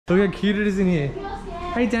Look how cute it is in here.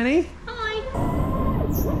 Hey Danny. Hi.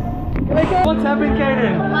 What's happened,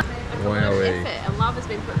 Kaden? Effort and love has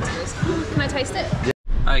been put into this. Can I taste it? Yeah.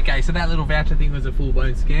 Okay, so that little voucher thing was a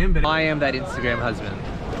full-blown scam, but I am that Instagram husband.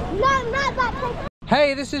 No, not that.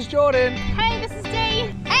 Hey, this is Jordan. Hey, this is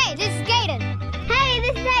Dee. Hey, this is Gaden. Hey,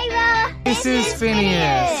 this is Ava. This is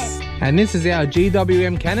Phineas. And this is our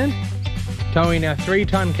GWM cannon towing our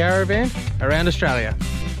 3-ton caravan around Australia.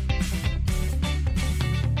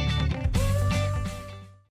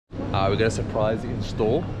 We got a surprise in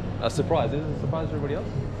store. A surprise, is it a surprise for everybody else?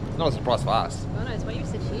 Not a surprise for us. Oh no, it's what you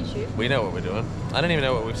said to YouTube. We know what we're doing. I don't even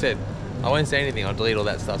know what we've said. I won't say anything, I'll delete all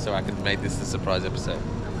that stuff so I can make this a surprise episode.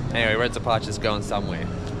 Anyway, Red Departure's going somewhere.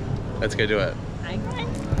 Let's go do it. Okay.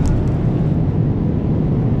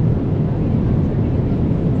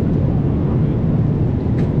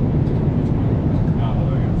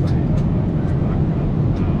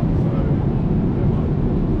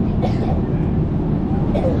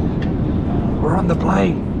 We're on the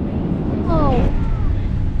plane. Oh.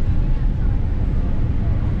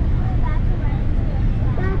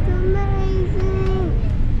 That's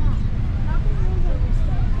amazing.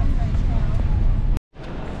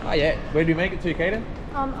 Oh yeah, where do we make it to, Kaden?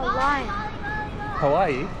 A lion.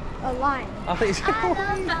 Hawaii? A lion. I think so.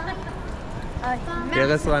 Yeah,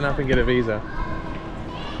 let's line up and get a visa.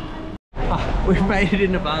 We've made it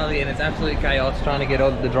into Bali and it's absolute chaos trying to get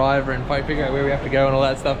on the driver and figure out where we have to go and all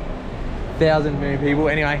that stuff. 1,000 million people.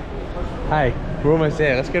 Anyway, hey, we're almost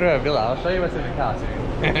there. Let's go to our villa. I'll show you what's in the car soon.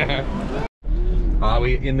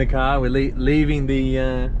 We're in the car. We're leaving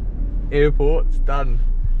the airport. It's done.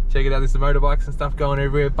 Check it out. There's the motorbikes and stuff going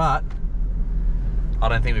everywhere, but I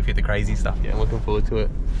don't think we've hit the crazy stuff yet. I'm looking forward to it.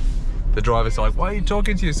 The driver's like, why are you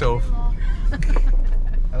talking to yourself?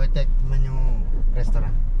 I will take menu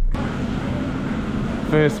restaurant.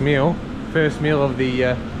 First meal of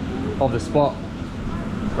the spot,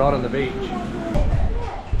 right on the beach.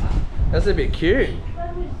 That's a bit cute.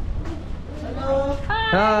 Hello.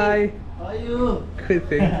 Hi. How are you? Good,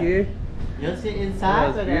 thank you. You sit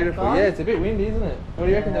inside. That's beautiful. Yeah, it's a bit windy, isn't it? What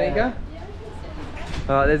do you reckon, Ingka?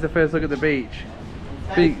 Alright, there's the first look at the beach.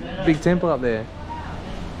 Big temple up there.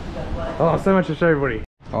 Oh, so much to show everybody.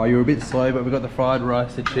 Oh, you were a bit slow, but we got the fried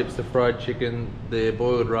rice, the chips, the fried chicken, the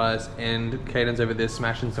boiled rice, and Caden's over there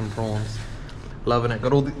smashing some prawns. Loving it.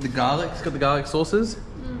 Got all the garlic. It's got the garlic sauces.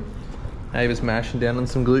 Ava's mashing down on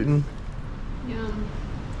some gluten. Yum.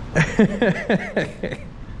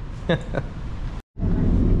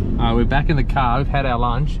 We're back in the car. We've had our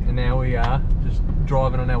lunch, and now we are just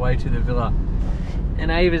driving on our way to the villa. And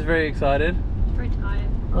Ava's very excited. Very tired.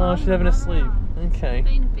 Oh, she's having a sleep. Okay. It's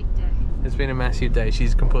been a big day. It's been a massive day.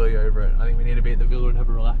 She's completely over it. I think we need to be at the villa and have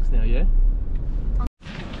a relax now, yeah?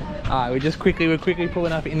 Alright, we're quickly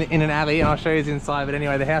pulling up in an alley, and I'll show you inside. But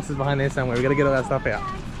anyway, the house is behind there somewhere. We've got to get all that stuff out.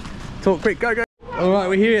 Talk quick, go! Alright,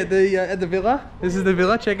 we're here at the villa. This is the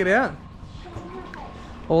villa, check it out.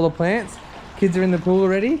 All the plants. Kids are in the pool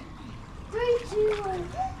already. 3, 2,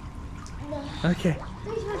 1. Okay.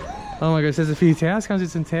 Oh my gosh, there's a few towels. Comes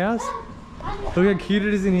with some towels. Look how cute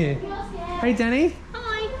it is in here. Hey Danny.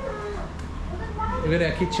 Hi. We've got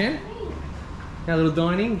our kitchen. Our little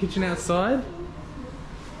dining kitchen outside.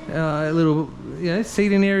 A little,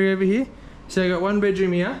 seating area over here. So we've got 1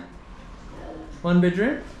 bedroom here. 1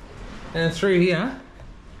 bedroom. And through here,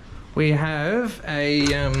 we have a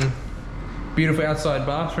beautiful outside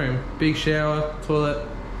bathroom. Big shower, toilet,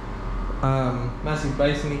 massive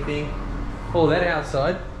basin thing. All that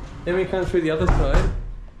outside. Then we come through the other side,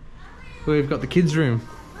 where we've got the kids' room.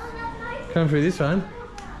 Come through this one.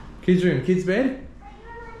 Kids' room, kids' bed.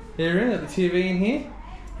 Area, got the TV in here.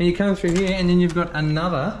 And you come through here, and then you've got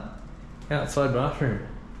another outside bathroom.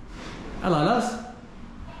 Hello, lads.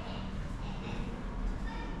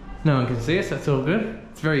 No one can see us, that's all good.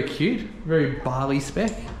 It's very cute, very Bali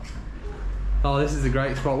spec. Oh, this is a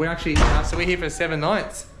great spot. We're actually, so we're here for 7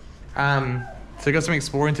 nights. So we've got some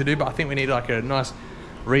exploring to do, but I think we need like a nice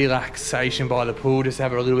relaxation by the pool, just to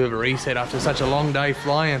have a little bit of a reset after such a long day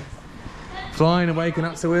flying and waking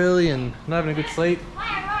up so early and not having a good sleep.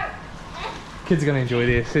 Kids are gonna enjoy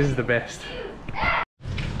this. This is the best.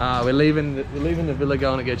 We're leaving the villa,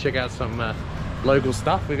 going to go check out some local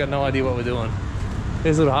stuff. We've got no idea what we're doing.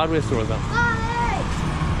 There's a little hardware store or something.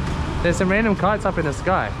 There's some random kites up in the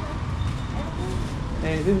sky.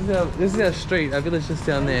 Hey, this is our street. Our village just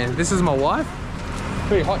down there. This is my wife.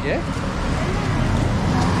 Pretty hot, yeah?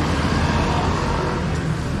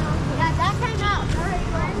 That came out.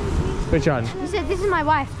 Which one? You said this is my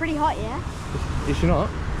wife. Pretty hot, yeah? Is she not?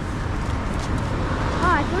 Oh,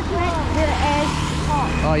 I thought you meant the air's hot.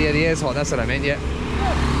 Oh yeah, the air's hot. That's what I meant, yeah.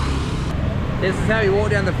 This is how you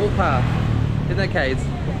walk down the footpath. Isn't that, Kades?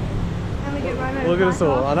 Look at us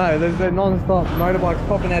all. I know, there's non-stop motorbikes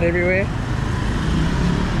popping out everywhere.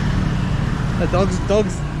 The dogs,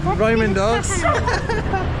 Roman dogs.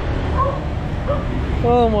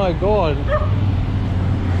 Oh my god.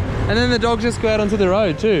 And then the dogs just go out onto the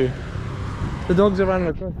road too. The dogs are running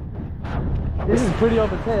across. This is pretty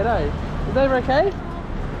off its head, eh? Is that okay?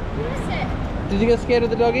 Did you get scared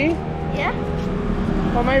of the doggy? Yeah.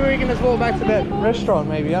 Or maybe we can just walk back to that restaurant,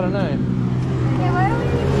 maybe, I don't know. Yeah, where are we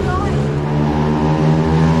even going?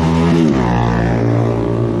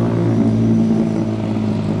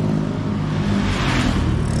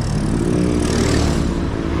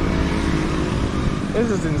 This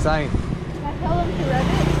is insane. Can I tell them to rev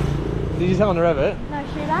it? Did you tell him to rev it? No,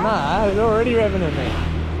 should I? Nah, it's already revving at me.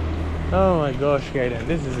 Oh my gosh, Kaden,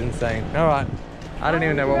 this is insane. Alright, I don't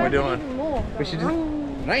even know what we're doing. We should just...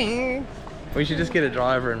 We should just get a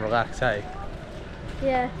driver and relax, hey?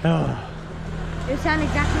 Yeah. Oh. It would sound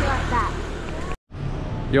exactly like that.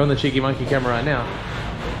 You're on the Cheeky Monkey camera right now.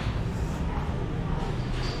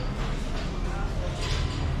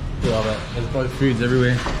 Love it. There's both foods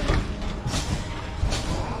everywhere.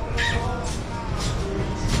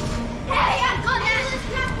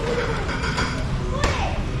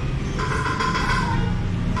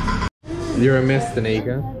 You're a mess,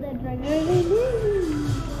 Danica.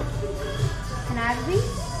 Can I have these?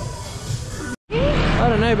 I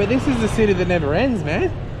don't know, but this is the city that never ends,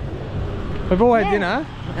 man. We've all had dinner,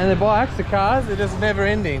 and the bikes, the cars, they're just never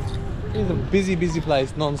ending. It's a busy, busy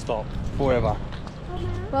place, non-stop, forever.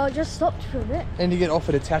 Well, it just stopped for a bit. And you get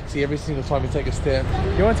offered a taxi every single time you take a step.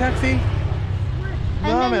 You want a taxi? And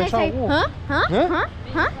No, then man, they try say, to walk. huh? Huh? Huh?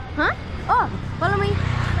 Huh? Huh? Huh? Oh, follow me.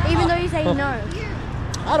 Even though you say no.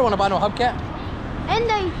 I don't want to buy no hubcap. And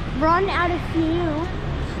they run out of fuel.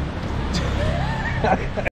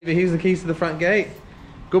 Here's the keys to the front gate.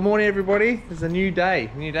 Good morning, everybody. It's a new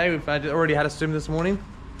day. We've already had a swim this morning.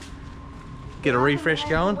 Get a refresh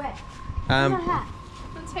going.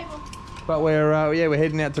 But we're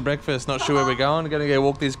heading out to breakfast. Not sure where we're going. We're gonna go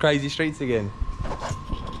walk these crazy streets again.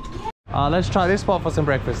 Let's try this spot for some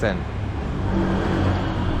breakfast then.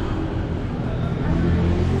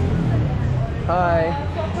 Hi.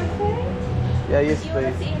 Yeah, yes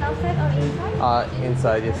please.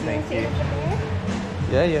 Inside, yes, thank you.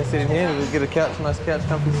 Yeah, sit in here. We'll get a couch, nice couch,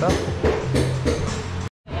 comfy stuff.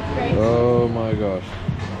 Oh my gosh.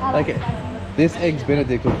 Okay, this eggs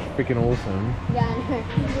Benedict looks freaking awesome. Yeah, I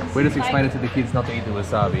know. We just explained it to the kids not to eat the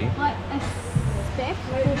wasabi. Like a speck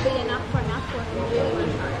would be enough for enough if you really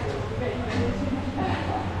want to try.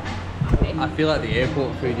 I feel like the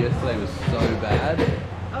airport food yesterday was so bad.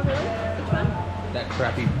 Oh really? Which one? That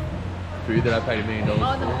crappy food that I paid $1 million for.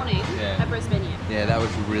 Oh, in the morning Yeah. at Brisbane. Yeah, that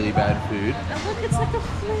was really bad food. Oh, look, it's like a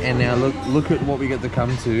fruit. And now look at what we get to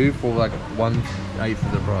come to for like 1/8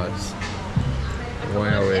 of the price.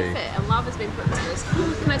 Wow. Wowee. Effort and love has been put into this.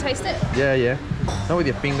 Can I taste it? Yeah. Not with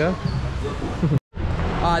your finger.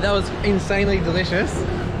 That was insanely delicious.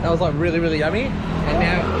 That was like really, really yummy. And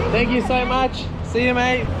now, thank you so much. See you,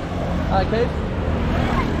 mate. Okay.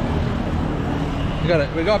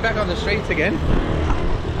 We got back on the streets again.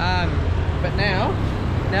 But now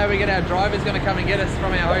we get our driver's going to come and get us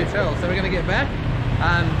from our hotel. So we're going to get back.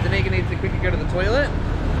 Danica needs to quickly go to the toilet.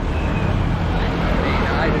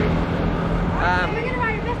 I do. We're going to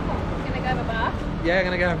ride a Vespa. Gonna go have a bath? Yeah, I'm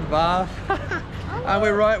going to go have a bath.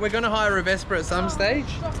 We're going to hire a Vespa at some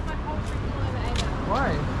stage. Dropped my poultry all over Ava.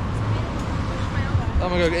 Why? My elbow. Oh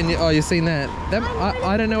my god, and you've seen that.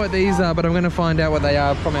 I don't know what these are, but I'm going to find out what they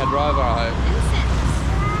are from our driver, I hope.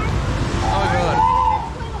 Oh my god.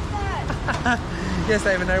 Yes,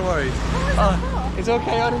 David, no worries. Oh, it's all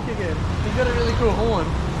chaotic again. He's got a really cool horn.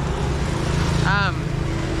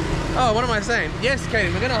 Oh, what am I saying? Yes,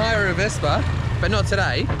 Katie, we're going to hire a Vespa, but not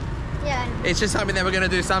today. Yeah. It's just something that we're going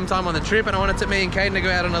to do sometime on the trip, and I wanted me and Kaden to go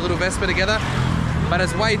out on a little Vespa together, but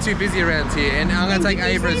it's way too busy around here, and I'm going to take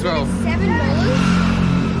Ava as well. $7?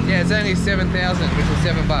 Yeah, it's only 7,000, which is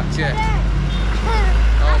 $7, yeah.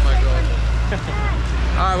 Oh my god.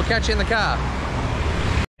 Alright, we'll catch you in the car.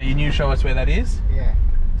 Can you show us where that is? Yeah,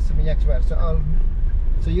 Seminyak.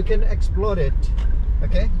 So you can explore it.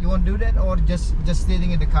 Okay, you want to do that or just sitting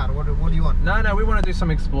in the car? What do you want? No, we want to do some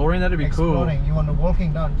exploring. That'd be Exploring. cool. You want to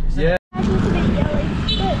walking down? Yeah.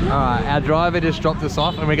 Alright, our driver just dropped us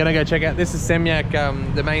off and we're going to go check out, this is Seminyak,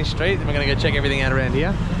 the main street, and we're going to go check everything out around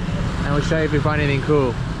here. And we'll show you if we find anything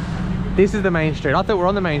cool. This is the main street. I thought we're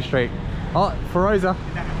on the main street. Oh, Feroza.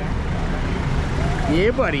 Yeah,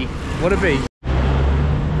 buddy. What a beach.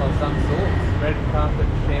 Of some sort. Red carpet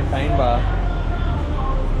champagne bar.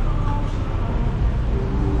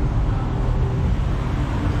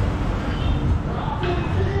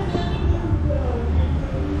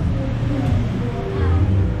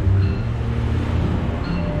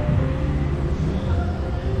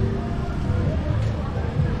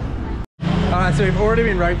 already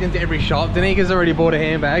been roped into every shop. Danika's already bought a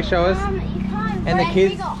handbag. Show us. You can't. And the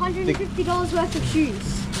kids. We got $150 worth of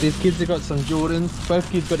shoes. These kids have got some Jordans. Both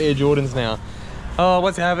kids got Air Jordans now. Oh,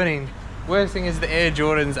 what's happening? Worst thing is the Air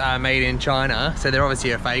Jordans are made in China, so they're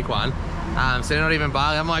obviously a fake one. So they're not even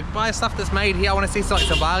Bali. I'm like, buy stuff that's made here. I want to see some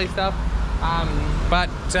Bali stuff. But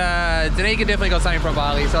Danica definitely got something from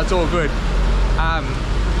Bali, so it's all good.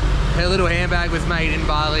 Her little handbag was made in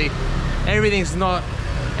Bali. Everything's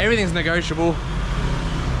negotiable.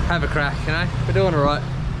 Have a crack, you know? We're doing all right.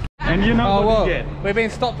 And you know what you get? We've been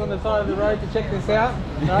stopped on the side of the road to check this out.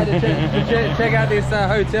 Right, to check out this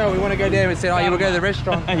hotel. We want to go down and said, oh, you will go to the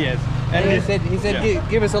restaurant. Yes. And he said, yeah.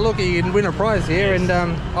 give us a look, you can win a prize here. Yes. And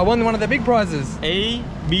I won one of the big prizes. A,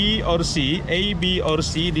 B or C. A, B or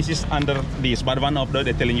C, this is under this, but one of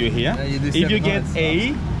they're telling you here. If you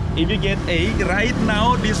get A, right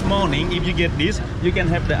now this morning, if you get this, you can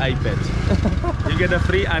have the iPad. You get a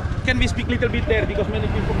free iPad. Can we speak a little bit there because many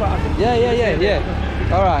people are asking?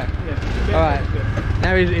 Yeah. All right. Yes. All right.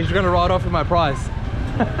 Now he's going to ride off with my prize.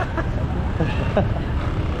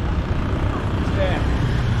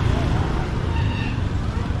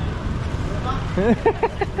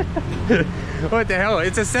 What the hell?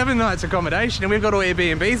 It's a 7 nights accommodation and we've got all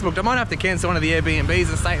Airbnbs booked. I might have to cancel one of the Airbnbs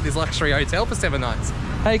and stay at this luxury hotel for 7 nights.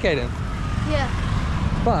 Hey, Kaden. Yeah.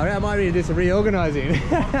 Well, I might need to do some reorganizing.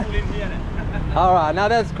 All right, now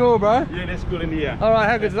that's cool, bro. Yeah, that's cool in here. All right,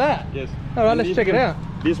 how good's that? Yes. All right, let's check it out.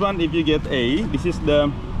 This one, if you get A, this is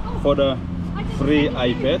for the free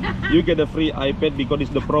iPad. You get a free iPad because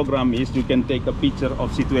the program is you can take a picture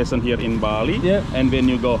of situation here in Bali. Yeah. And when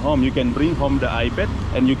you go home, you can bring home the iPad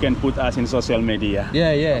and you can put us in social media.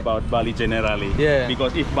 Yeah. About Bali generally. Yeah.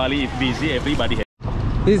 Because if Bali is busy, everybody has.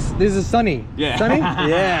 This is Sunny. Yeah. Sunny?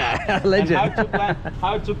 Yeah. Legend. And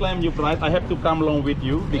how to claim your price? I have to come along with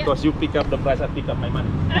you because you pick up the price, I pick up my money.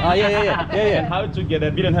 Oh, yeah. And how to get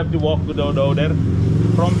there? We don't have to walk to the door there.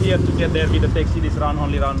 From here to get there with the taxi is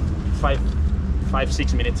only around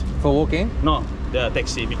 5-6 minutes. For walking? No, the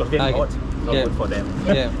taxi because they're hot. Not good for them.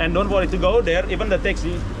 Yeah. And don't worry to go there, even the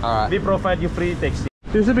taxi. All right. We provide you free taxi.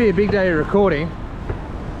 This will be a big day of recording.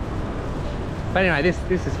 But anyway, this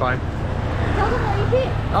is fine. Tell them what you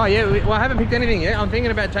picked. Oh yeah, well I haven't picked anything yet. I'm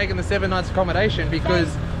thinking about taking the 7 nights accommodation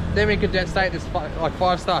because then we could stay at this like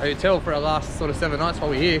 5-star hotel for our last sort of 7 nights while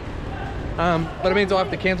we're here. But it means I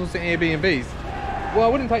have to cancel some Airbnbs. Well, I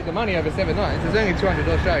wouldn't take the money over 7 nights. It's only $200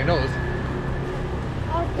 Australian dollars.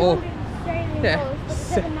 Oh, $200 but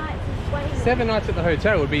 7 nights is way more. 7 nights at the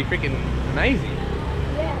hotel would be freaking amazing.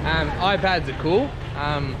 Yeah. iPads are cool.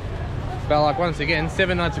 But like once again,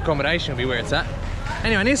 7 nights accommodation will be where it's at.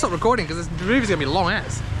 Anyway, I need to stop recording because this movie's gonna be long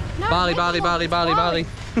ass. No, Bali. It's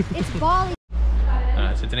Bali.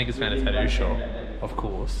 Alright, so Danika's found a tattoo shop, of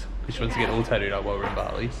course, because she wants to get all tattooed up while we're in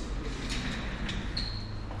Bali.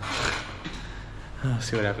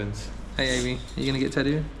 See what happens. Hey Amy, are you gonna get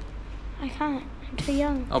tattooed? I can't. I'm too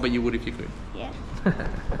young. Oh, but you would if you could. Yeah.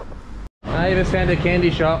 I just found a candy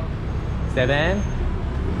shop. Seven.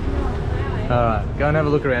 Alright, go and have a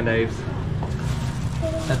look around, Aves.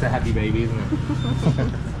 That's a happy baby, isn't it?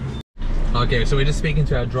 Okay, so we're just speaking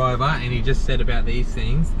to our driver and he just said about these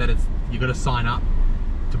things that you got to sign up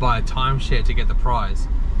to buy a timeshare to get the prize.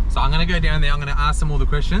 So I'm going to go down there, I'm going to ask them all the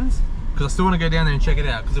questions because I still want to go down there and check it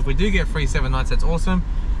out, because if we do get free 7 nights, that's awesome.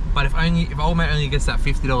 But if old mate only gets that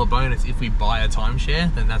 $50 bonus if we buy a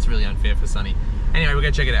timeshare, then that's really unfair for Sunny. Anyway, we'll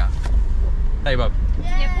go check it out. Hey Bob.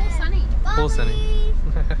 Yeah, poor Sunny. Poor Sunny.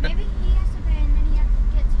 Maybe he has to pay and then he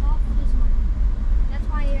gets half of his money. That's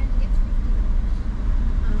why he only gets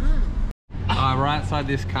 $50. We're outside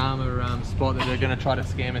this Karma spot that they're going to try to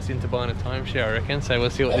scam us into buying a timeshare, I reckon. So we'll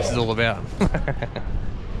see what this is all about.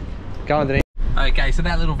 Go on, Denise. Okay, so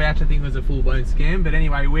that little voucher thing was a full-blown scam. But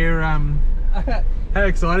anyway, we're how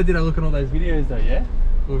excited did I look at all those videos though? Yeah,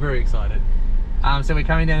 we're very excited. So we're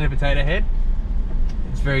coming down to Potato Head.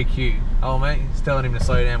 It's very cute. Oh mate, he's telling him to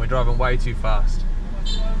slow down. We're driving way too fast.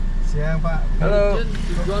 Siang Pak. Hello.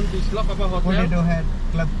 Tujuan Bislop apa hotel? Potato Head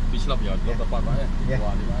Club. Bislop ya, tempat Pak ya. Yeah.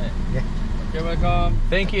 Wah, di mana? Yeah. Okay, welcome.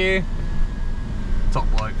 Thank you. Top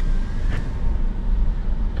bloke.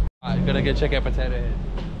 Alright, gotta go check out Potato Head.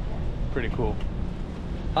 Pretty cool.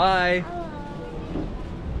 Hi.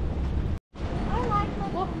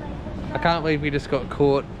 I can't believe we just got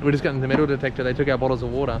caught. We just got in the metal detector. They took our bottles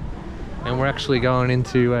of water, and we're actually going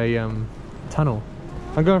into a tunnel.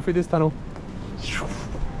 I'm going through this tunnel.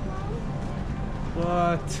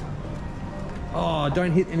 What? Oh,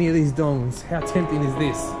 don't hit any of these dongs. How tempting is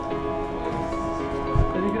this?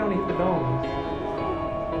 Because you can only hit the dongs.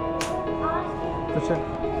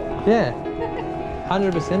 Yeah,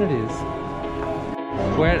 100% it is.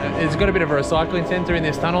 Where it's got a bit of a recycling centre in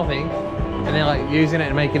this tunnel thing, and they're like using it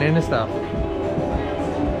and making it into stuff.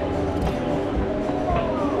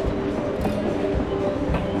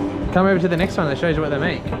 Come over to the next one that shows you what they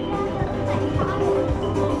make.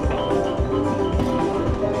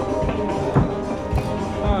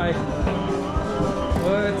 Hi.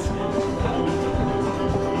 What?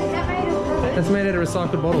 That's made out of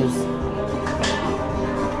recycled bottles.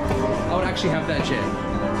 I would actually have that chair.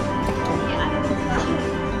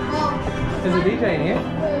 There's a DJ in here.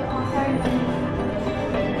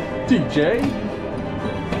 DJ?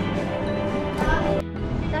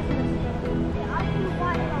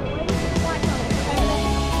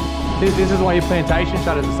 This is why your plantation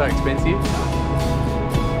shutters are so expensive.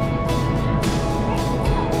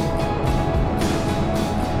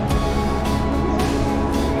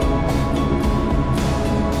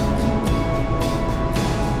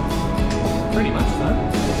 Pretty much, son.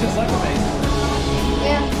 It's just like a base.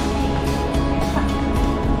 Yeah.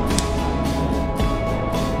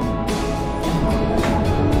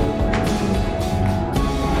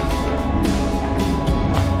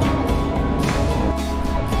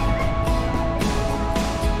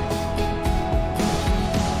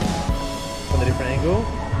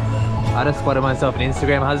 I just spotted myself an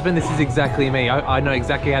Instagram husband. This is exactly me. I know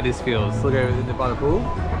exactly how this feels. Look over by the pool.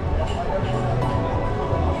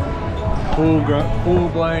 Full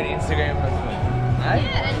blown Instagram husband. Hey?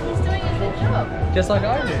 Yeah, and he's doing a good job. Just like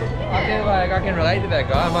I do. I feel like I can relate to that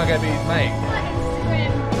guy. I might go be his mate. Like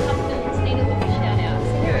Instagram husbands need a little shout out.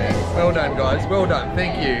 Yeah. Well done, guys. Well done.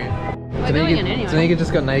 Thank you. We're going in anyway. Tanika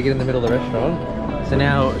just got naked in the middle of the restaurant. So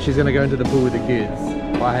now she's going to go into the pool with the kids.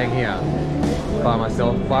 I hang here. By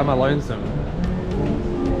myself, by my lonesome.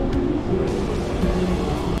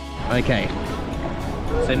 Okay.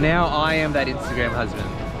 So now I am that Instagram husband.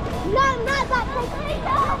 No, not that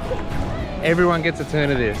potato! Everyone gets a turn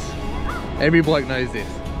of this. Every bloke knows this.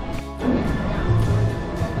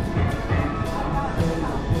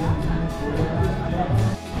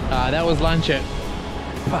 That was lunch at...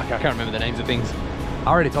 Fuck, I can't remember the names of things. I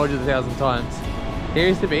already told you 1,000 times.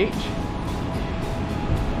 Here's the beach.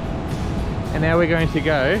 And now we're going to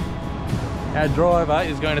go. Our driver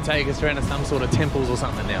is going to take us around to some sort of temples or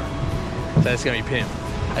something now. So it's going to be pimp.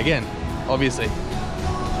 Again, obviously.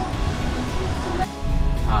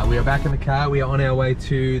 We are back in the car. We are on our way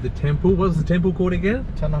to the temple. What's the temple called again?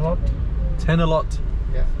 Tanah Lot. Tanah Lot.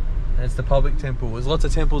 Yeah. And it's the public temple. There's lots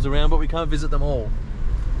of temples around, but we can't visit them all.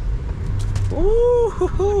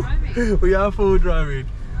 Ooh, we are full driving.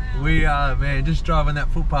 Wow. We are, man, just driving that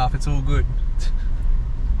footpath. It's all good.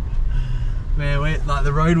 Man, like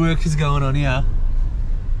the road work is going on here.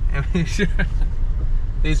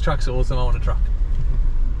 These trucks are awesome. I want a truck.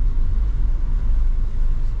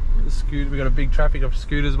 We got a big traffic of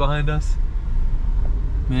scooters behind us.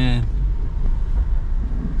 Man.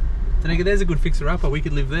 Tanika, there's a good fixer-upper. We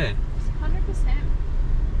could live there. 100%.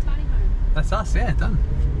 Tiny home. That's us, yeah, done.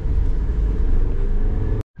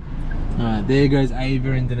 Alright, there goes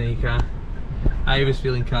Ava and Danica. Ava's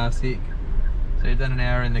feeling car sick. So we've done an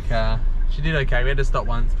hour in the car. She did okay, we had to stop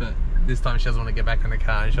once, but this time she doesn't want to get back in the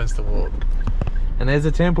car and she wants to walk. And there's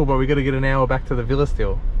a temple, but we got to get an hour back to the villa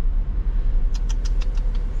still.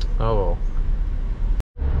 Oh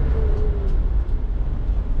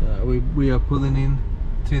well. We are pulling in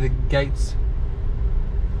to the gates.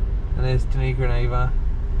 And there's Danica and Ava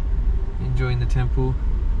enjoying the temple.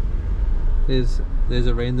 There's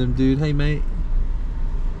a random dude. Hey mate.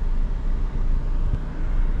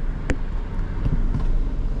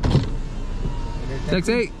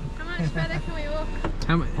 Taxi! How much further can we walk?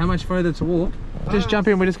 How much further to walk? Just jump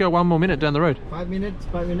in, we just go 1 more minute down the road. 5 minutes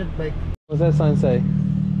bike. What's that sign say?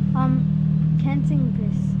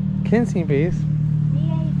 Kensington. Kensington.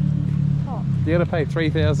 VAB top. You gotta pay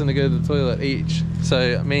 3,000 to go to the toilet each.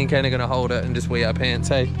 So me and Kane are gonna hold it and just wee our pants,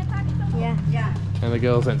 hey? Yeah. Yeah. And the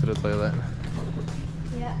girls went to the toilet.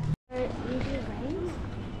 Yeah.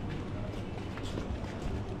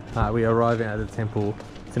 We are arriving at the temple.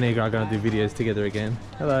 Tanika are gonna do videos together again.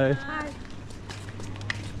 Hello. Hi.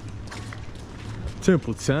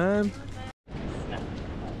 Temple time.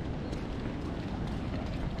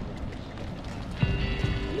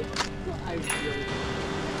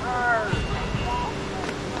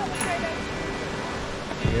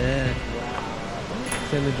 Yeah.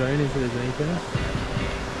 Send the drone into the Tanika.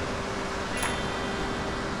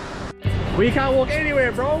 We can't walk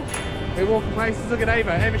anywhere, bro. We walk places. Look at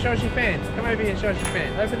Ava. Ava, show us your fans. Come over here and show us your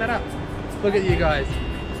fans. Open that up. Look at you guys.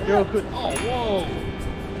 You're all good. Oh, whoa.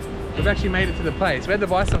 We've actually made it to the place. We had to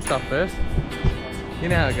buy some stuff first. You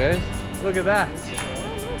know how it goes. Look at that.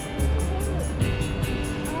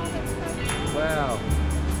 Wow.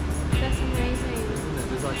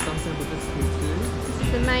 some temples just cool too. This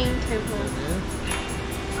is the main temple. Yeah.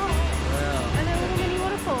 Wow. And a little mini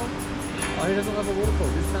waterfall. Oh, he doesn't have a waterfall.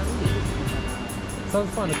 This time is it?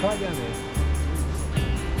 Someone's finding a kite down there.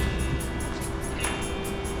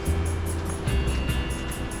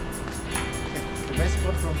 The best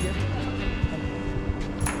spot from here.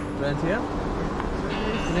 Around here?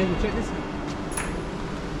 Can you check this?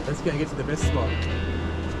 Let's go get to the best spot.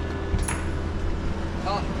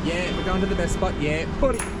 Oh, yeah, we're going to the best spot. Yeah,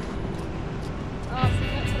 buddy. Oh, so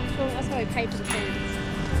that's what I'm talking. That's why we paid for the fence.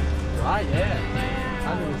 Right, yeah.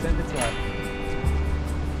 Wow. 100% that's right.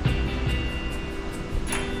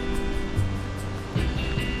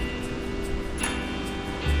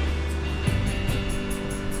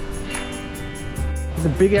 There's a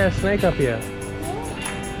big ass snake up here.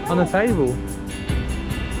 On the table. Look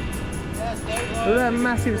at that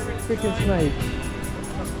massive freaking snake.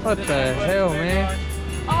 What the hell, man?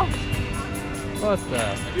 Oh, What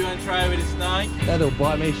the? If you want to try with a snake? That'll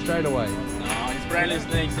bite me straight away. No, it's friendly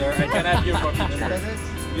snake, sir. I can have you for picture.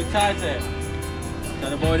 You tight it. So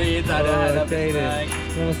the body is at the head of the okay snake.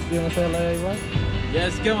 then. You wanna say hello, everyone?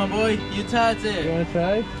 Yes, come on, boy. You tight You it. wanna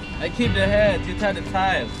try? I keep the head. You tie the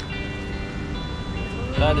tails.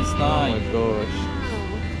 That is Oh my snake. gosh.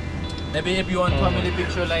 Maybe if you want family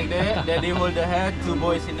picture like that, daddy hold the head, two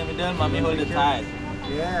boys in the middle, mommy hold the tail.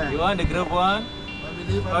 Yeah. You want the group one?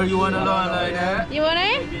 Or you want alone like that? you want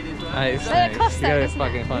it? Maybe this one. Hey, Well, it snakes. costs You that, gotta doesn't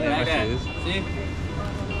fucking it? find out Like how that. much it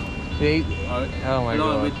See? is. Oh my Alone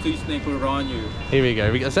god. with two snakes around you. Here we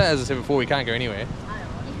go. As I said before, we can't go anywhere. You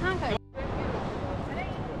can't go.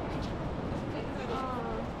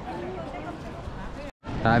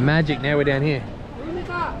 Magic, now we're down here. Oh my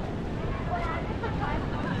god.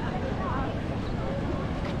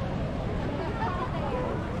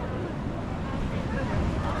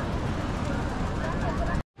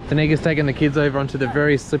 Tanika's taking the kids over onto the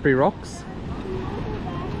very slippery rocks.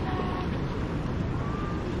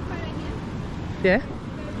 Yeah.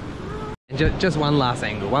 And just one last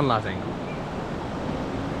angle,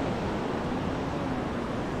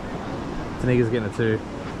 Tanika's getting it too.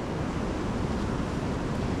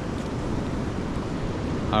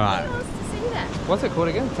 Alright. Who wants to see that? What's it called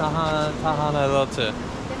again? Tanah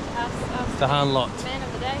Lot Man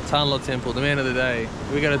of the day. Tanah Lot Temple, the man of the day.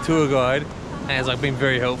 We got a tour guide and it's like been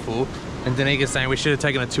very helpful. And Danika's saying we should have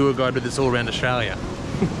taken a tour guide with us all around Australia.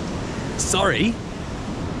 Sorry.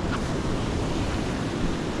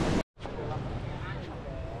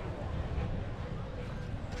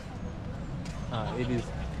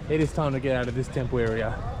 It is time to get out of this temple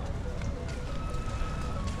area.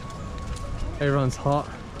 Everyone's hot.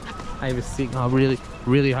 Ava's sick. I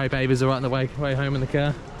really hope Ava's alright on the way home in the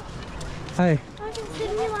car. Hey. I can sit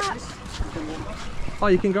in your lap. Oh,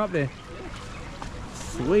 you can go up there.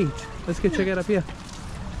 Sweet. Let's go check it out up here.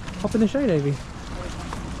 Hop in the shade, Avie.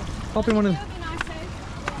 Hop in one of them.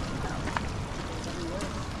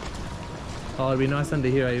 Oh, it'd be nice under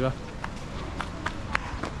here, Ava.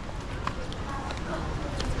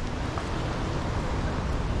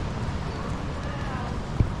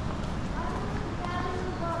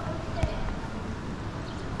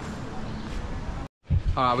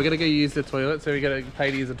 Alright, we're gonna go use the toilet, so we gotta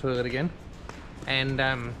pay to use the toilet again. And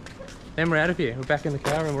then we're out of here. We're back in the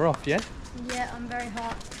car and we're off, yeah? Yeah, I'm very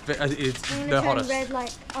hot. It's I'm the gonna turn hottest. red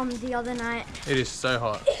like the other night. It is so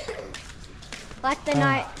hot. Like the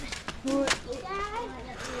night.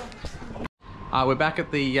 We're back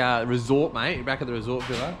at the resort, mate. We're back at the resort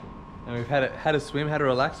villa. And we've had a swim, had a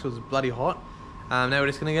relax, it was bloody hot. Now we're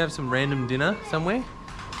just gonna go have some random dinner somewhere.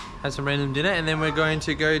 Have some random dinner and then we're going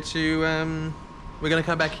to go to, we're gonna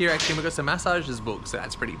come back here actually and we've got some massages booked, so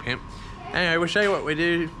that's pretty pimp. Anyway, we'll show you what we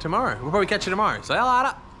do tomorrow. We'll probably catch you tomorrow. So,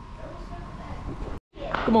 later.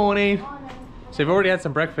 Good morning. So we've already had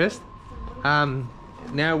some breakfast.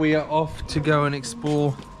 Now we are off to go and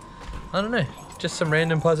explore, I don't know, just some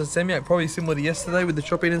random parts of Seminyak, probably similar to yesterday with the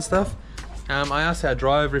shopping and stuff. I asked our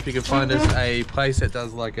driver if he could find us a place that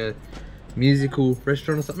does like a musical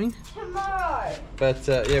restaurant or something. Tomorrow. But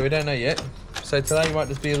yeah, we don't know yet. So today might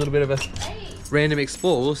just be a little bit of a random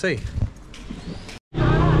explore, we'll see.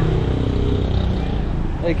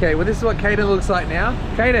 Okay, well this is what Caden looks like now.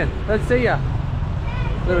 Caden, let's see ya.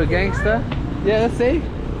 Little gangster. Yeah, let's see.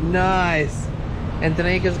 Nice. And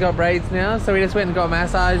Danika's got braids now, so we just went and got a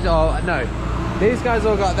massage. Oh, no. These guys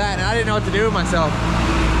all got that, and I didn't know what to do with myself.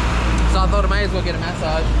 So I thought I may as well get a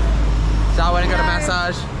massage. So I went and got a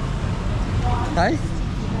massage. Hey?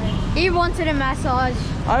 He wanted a massage.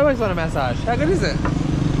 I always want a massage. How good is it?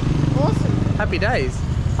 Awesome. Happy days.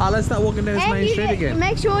 Let's start walking down this main street again.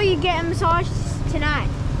 Make sure you get a massage tonight.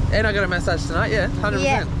 And I got a massage tonight, yeah, 100%.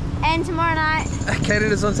 Yeah. And tomorrow night. Kaden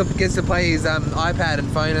just wants to gets to play his iPad and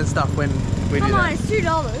phone and stuff when we do Come on, that. it's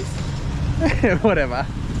 $2. Whatever.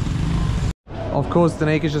 Of course,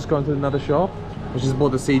 Danika's just gone to another shop, which is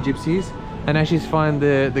bought the Sea Gypsies, and now she's found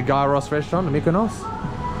the gyros restaurant, the Mykonos.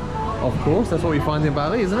 Of course, that's what we find in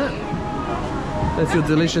Bali, isn't it? That's your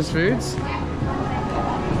delicious foods.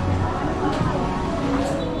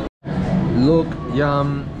 Look,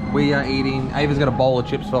 yum. We are eating. Ava's got a bowl of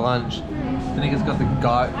chips for lunch. Danika's got the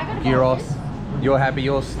gyros. You're happy,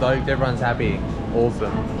 you're stoked, everyone's happy.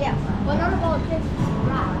 Awesome. Yeah, well, not a bowl of chips.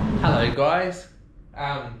 Right. Hello, guys.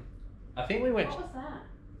 I think we went. What was that?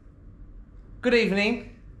 Good evening.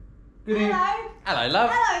 Good evening. Hello. Hello, love.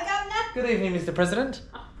 Hello, Governor. Good evening, Mr. President.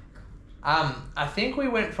 Oh my god. I think we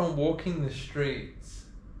went from walking the streets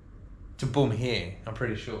to boom here, I'm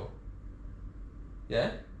pretty sure.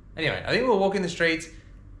 Yeah? Anyway, I think we were walking the streets.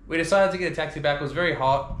 We decided to get a taxi back. It was very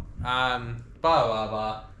hot. Blah, blah,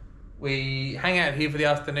 blah. We hang out here for the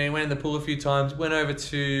afternoon, went in the pool a few times, went over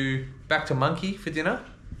back to Monkey for dinner.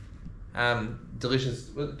 Delicious,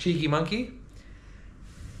 cheeky Monkey.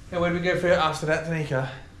 And where did we go for after that, Danica?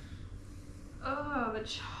 Oh, the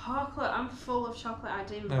chocolate. I'm full of chocolate. I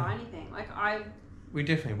didn't No. buy anything. We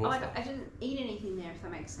definitely bought stuff. I didn't eat anything there, if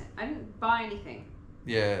that makes sense. I didn't buy anything.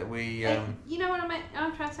 Yeah, we You know what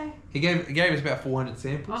I'm trying to say? he gave us about 400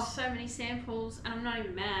 samples. Oh, so many samples, and I'm not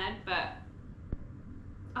even mad, but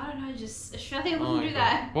I don't know, just Australia wouldn't my do God.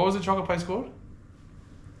 that. What was the chocolate place called?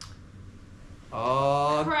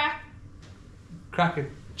 Oh, Krakakoa.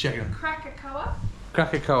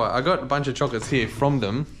 Krakakoa. I got a bunch of chocolates here from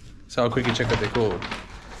them, so I'll quickly check what they're called.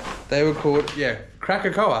 They were called, yeah,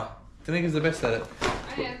 Krakakoa. Danica's the best at it.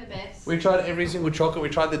 I am the best. We tried every single chocolate. We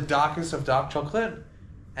tried the darkest of dark chocolate,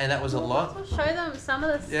 and that was a lot. We'll show them some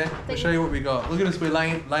of the Yeah, we'll show you what we got. Look at us, we're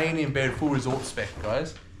laying in bed, full resort spec,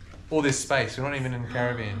 guys. All this space, we're not even in the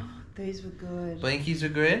Caravan. These were good. Blinkies are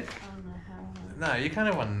good. I don't know how. No, you can't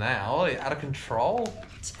have one now. Out of control.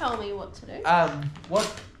 Tell me what to do. What?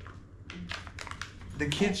 The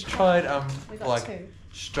kids tried We got like 2.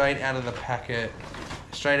 straight out of the packet,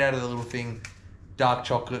 straight out of the little thing, dark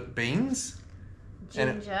chocolate beans.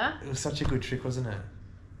 And Ginger. it was such a good trick, wasn't it?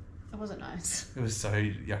 It wasn't nice. It was so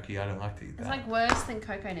yucky. I don't like to eat that. It's like worse than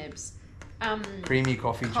cocoa nibs. Creamy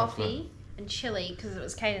coffee chocolate. And chili because it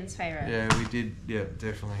was Caden's favourite. Yeah, we did. Yeah,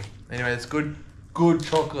 definitely. Anyway, it's good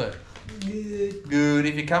chocolate. Good.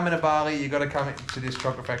 If you're coming to Bali, you got to come to this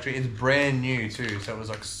chocolate factory. It's brand new too, so it was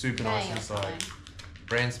like super nice inside.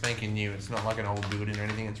 Brand spanking new. It's not like an old building or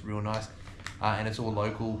anything. It's real nice, and it's all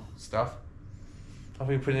local stuff. I've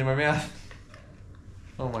been putting it in my mouth.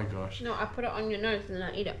 Oh my gosh. No, I put it on your nose and then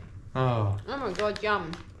I eat it. Oh. Oh my god,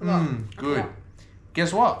 yum. Good.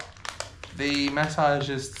 Guess what? The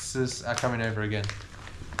massagists are coming over again.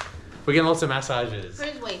 We're getting lots of massages.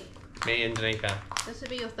 Who's we? Me and Danica. This would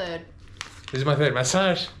be your third. This is my third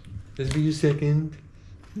massage. This will be your second.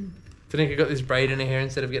 Danica got this braid in her hair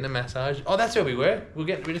instead of getting a massage. Oh, that's where we were. We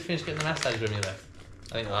just finished getting the massage when you left.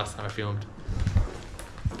 I think the last time I filmed.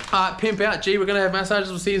 Pimp out. Gee, we're going to have massages.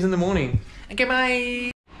 We'll see you in the morning. Okay,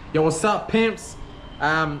 bye. Yo, what's up, pimps?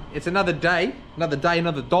 It's another day,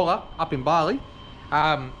 another dollar up in Bali.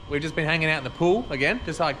 We've just been hanging out in the pool again,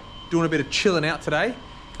 just like doing a bit of chilling out today.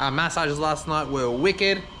 Massages last night were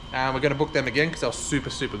wicked. We're going to book them again because they were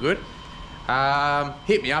super good.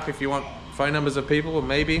 Hit me up if you want phone numbers of people, or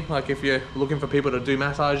maybe like if you're looking for people to do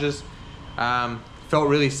massages. Felt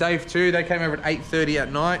really safe too. They came over at 8:30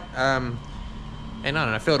 at night, and I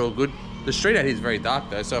don't know, felt all good. The street out here is very dark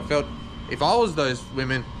though, so I felt if I was those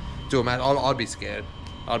women doing I'd be scared.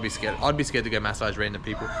 I'd be scared to go massage random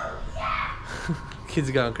people. Kids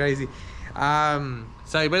are going crazy.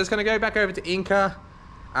 So we're just gonna go back over to Ingka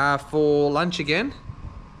for lunch again.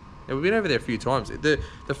 Yeah, we've been over there a few times. The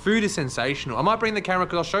food is sensational. I might bring the camera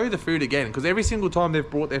because I'll show you the food again, because every single time they've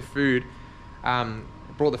brought their food,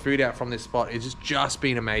 brought the food out from this spot, it's just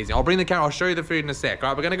been amazing. I'll bring the camera, I'll show you the food in a sec. All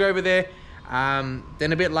right, we're gonna go over there.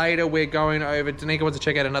 Then a bit later, we're going over, Danica wants to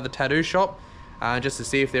check out another tattoo shop, just to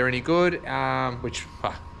see if they're any good, which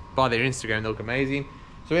by their Instagram, they look amazing.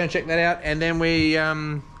 So we're gonna check that out, and then we've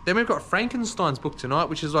got Frankensteins booked tonight,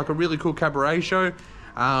 which is like a really cool cabaret show.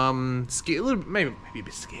 Maybe a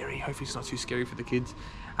bit scary. Hopefully it's not too scary for the kids.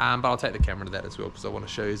 But I'll take the camera to that as well because I want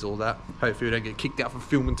to show you all that. Hopefully we don't get kicked out for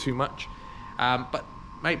filming too much. But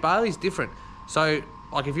mate, Bali's different. So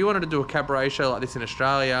like if you wanted to do a cabaret show like this in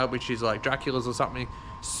Australia, which is like Dracula's or something,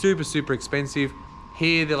 super expensive.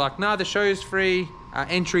 Here they're like, nah, the show's free,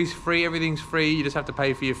 entry's free, everything's free. You just have to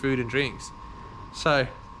pay for your food and drinks. So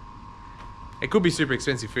it could be super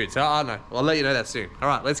expensive food. So I don't know. I'll let you know that soon. All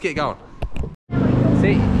right, let's get going.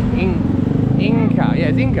 See, Ingka. Yeah,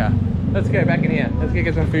 it's Ingka. Let's go back in here. Let's go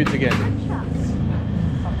get some foods again.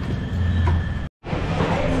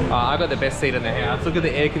 I got the best seat in the house. Look at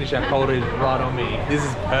the air conditioner holder right on me. This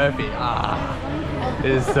is perfect.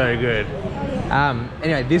 This is so good.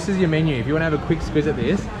 Anyway, this is your menu. If you want to have a quick squiz at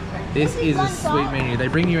this is a sweet menu. They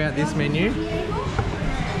bring you out this menu,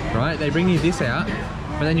 right? They bring you this out,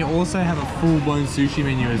 but then you also have a full-blown sushi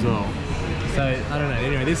menu as well. So I don't know.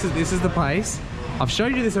 Anyway, this is the place. I've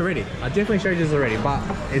showed you this already. I definitely showed you this already, but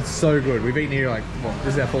it's so good. We've eaten here like, well,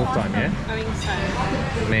 this is our 4th time, yeah? I think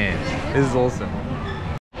so. Man, this is awesome.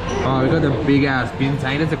 Oh, we've got the big ass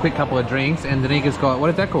bintang. It's a quick couple of drinks, and Danika's got,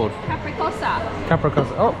 what is that called? Capricosa.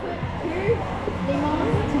 Capricosa. Oh.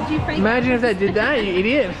 Did you freak Imagine if that did that, you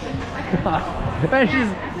idiot. Imagine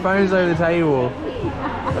just phones over the table.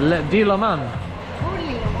 Dear la mum.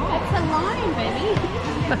 That's a line, baby.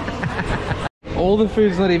 All the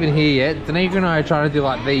food's not even here yet. Danika and I are trying to do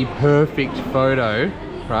like the perfect photo,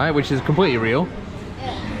 right? Which is completely real.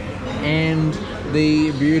 And the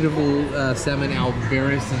beautiful salmon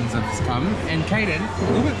alberisons have come. And Kaden,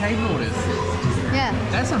 look what Kaden orders. Yeah.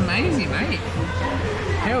 That's amazing, mate.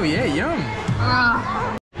 Hell yeah, yum.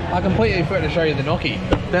 I completely forgot to show you the gnocchi.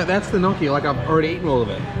 That's the gnocchi, like I've already eaten all of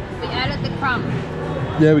it. We added the crumb.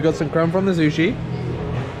 Yeah, we got some crumb from the sushi.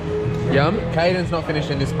 Yum. Kaden's not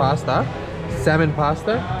finishing this pasta. Salmon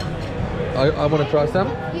pasta. I want to try some.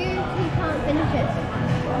 You can't finish it.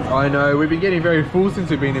 I know, we've been getting very full since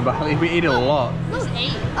we've been in Bali. We eat a lot. Just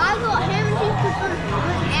eat. I got ham and cheese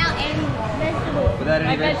without any vegetables. Without No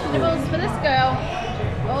any vegetables for this girl.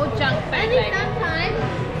 All junk food, Only baby. sometimes.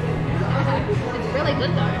 It's really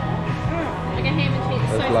good though. Like a ham and cheese.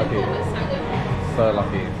 That's So lucky. simple, but so good. So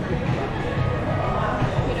lucky.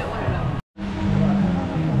 You don't want it all.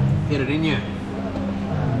 Get it in you.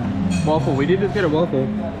 Waffle, we did just get a waffle.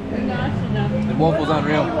 The waffle's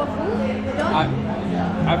unreal.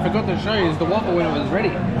 I forgot to show you the waffle when it was ready.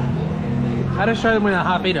 How to show them when I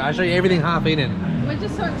half eat it? I show you everything half eaten. We're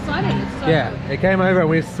just so excited. It's so Yeah, good. it came over and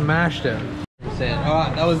we smashed it.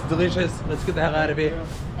 Alright, that was delicious. Let's get the hell out of here.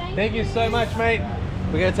 Thank you so much, mate.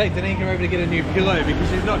 We're going to take Danika over to get a new pillow because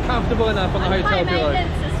she's not comfortable enough on the hotel pillow.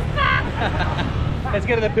 Let's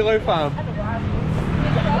go to the pillow farm.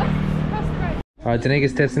 Alright,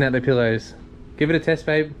 Danika's testing out the pillows. Give it a test,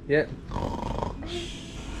 babe. Yep.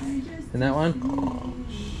 And that one?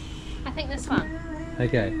 I think this one.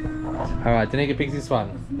 Okay. Alright, Danika picks this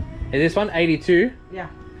one. Is this one 82? Yeah.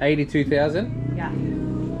 82,000? Yeah.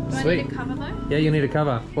 Do I Sweet. need a cover though? Yeah, you need a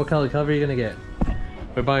cover. What colour cover are you going to get?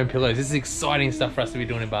 We're buying pillows. This is exciting stuff for us to be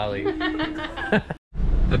doing in Bali.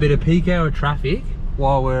 A bit of peak hour traffic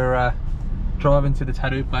while we're driving to the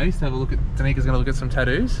tattoo place to have a look at, Danika's going to look at some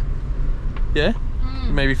tattoos. Yeah?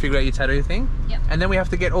 Maybe figure out your tattoo thing. Yep. And then we have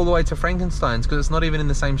to get all the way to Frankensteins because it's not even in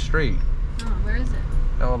the same street. Oh, where is it?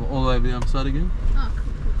 All over the other side again. Oh,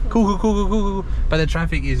 cool. Cool. But the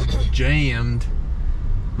traffic is jammed.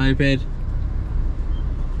 Moped. Is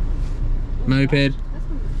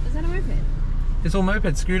that a moped? It's all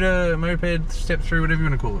moped, scooter, moped, step through, whatever you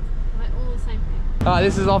want to call it. Like all the same thing. Alright,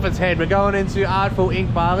 this is off its head. We're going into Artful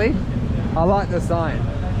Ink Bali. I like the sign.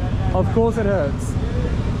 Of course it hurts.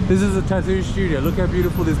 This is a tattoo studio. Look how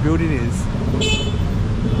beautiful this building is.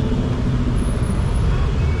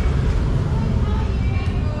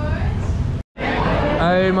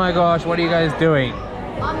 Oh my gosh, what are you guys doing?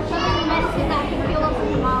 I'm taking medicine that can kill us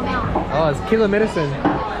in my mouth. Oh, it's killer medicine.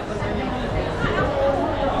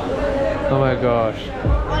 Oh my gosh.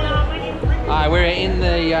 Alright, we're in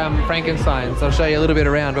the Frankensteins. I'll show you a little bit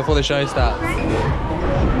around before the show starts.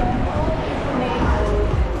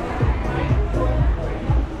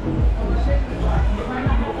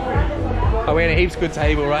 Oh, we're in a heaps good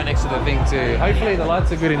table right next to the thing too. Hopefully the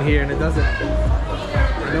lights are good in here and it doesn't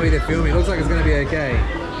annoy the filming. It looks like it's going to be okay.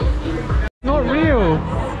 Not real.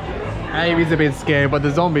 Amy's a bit scared, but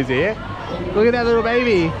the zombie's here. Look at that little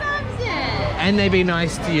baby. And they be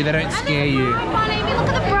nice to you, they don't scare you. Come on, Amy, look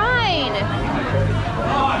at the bride.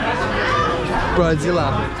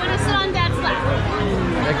 Bridezilla. Do you want to sit on Dad's lap?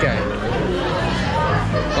 Okay.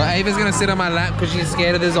 Well, Ava's gonna sit on my lap because she's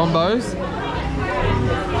scared of the zombos.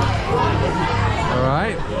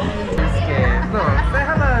 Alright. Scared. No, say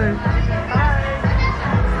hello.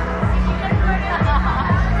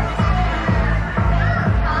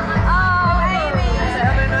 Oh, Amy. Say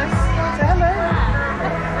hello, nice. Say hello.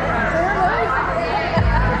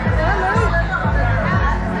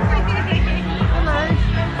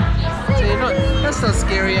 That's not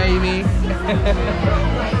scary, Amy.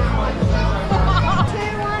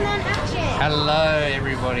 Hello,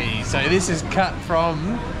 everybody. So this is cut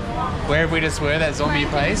from wherever we just were, that zombie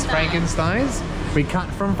place, Frankensteins. We cut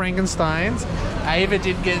from Frankensteins. Ava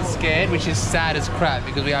did get scared, which is sad as crap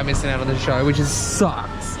because we are missing out on the show, which is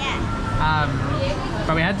sucks. Yeah.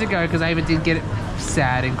 But we had to go because Ava did get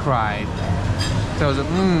sad and cried. So it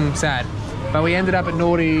was sad. But we ended up at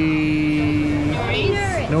Naughty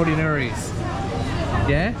Nuri's.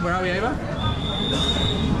 Yeah? Where are we, Ava?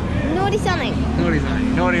 Naughty something.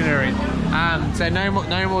 Naughty Nuri. So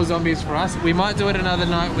no more zombies for us. We might do it another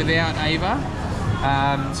night without Ava.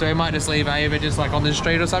 So we might just leave Ava just like on the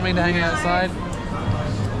street or something to hang outside.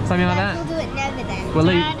 Something like that. We'll do it never then. We'll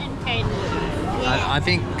leave. Dad and Caden. I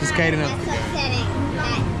think because Caden. That's upsetting.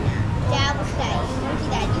 Dad will stay.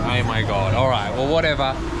 Oh my god. Alright, well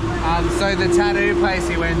whatever. So the tattoo place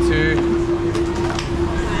he went to.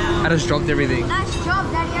 I just dropped everything. Nice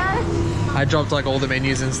job, Daddy. I dropped like all the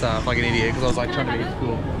menus and stuff like an idiot because I was like trying to be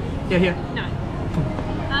cool. Yeah, here. No.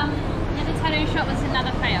 And the tattoo shop was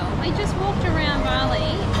another fail. We just walked around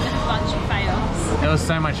Bali with a bunch of fails. There was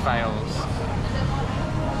so much fails.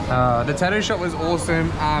 The tattoo shop was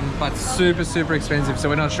awesome, but super expensive. So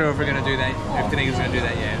we're not sure if we're going to do that, if Danika's going to do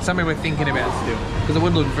that yet. It's something we're thinking about still. Because it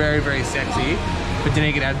would look very sexy. But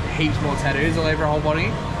Danika had heaps more tattoos all over her whole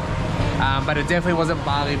body. But it definitely wasn't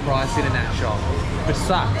Bali pricing in that shop, which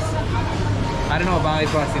sucks. I don't know what Bali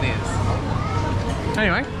pricing is.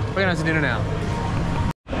 Anyway, we're going to dinner now.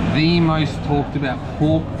 The most talked about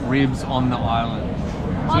pork ribs on the island.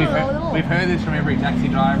 So we've heard this from every taxi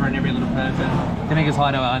driver and every little person. Danika's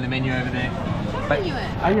hideaway on the menu over there. But,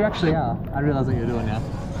 oh, you actually are. I realise what you're doing now.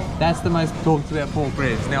 That's the most talked about pork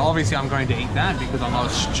ribs. Now, obviously, I'm going to eat that because I'm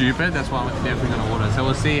not stupid. That's why I'm definitely going to order. So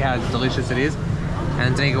we'll see how delicious it is,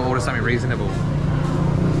 and Danika will order something reasonable.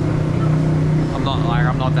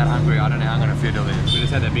 I'm not that hungry. I don't know how I'm going to feel till then. We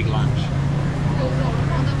just had that big lunch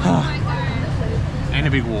and a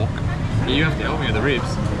big walk. You have to help me with the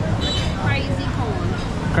ribs.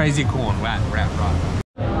 Crazy corn. Wow, right.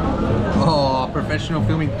 Oh,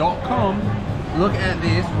 professionalfilming.com. Look at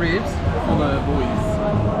this ribs for the boys.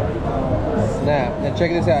 Now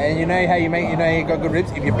check this out. And you know how you got good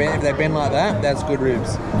ribs? If they bend like that, that's good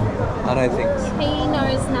ribs. I don't think. He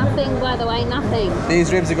knows nothing, by the way, nothing.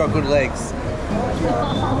 These ribs have got good legs.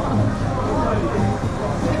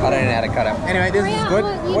 I don't know how to cut them. Anyway, this is good.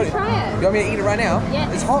 Try it. You want me to eat it right now?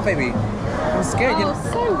 Yeah. It's hot, baby. I'm scared. Oh,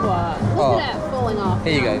 so what? Look at that falling off.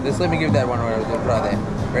 Here you go. Just let me give that one right there.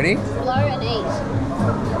 Ready? Blow and eat.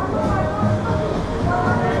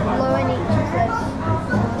 Blow and eat, she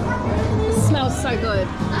says. It smells so good.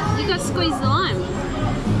 You got to squeeze the lime.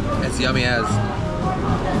 It's yummy as.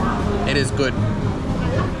 It is good.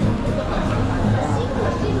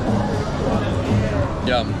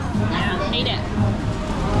 Yum. Yeah, eat it.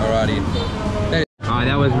 Alrighty. Oh,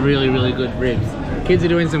 that was really good ribs. Kids are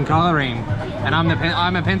doing some colouring, and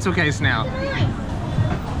I'm a pencil case now.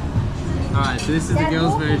 Alright, so this is the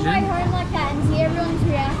girls' version. Home like that and see everyone's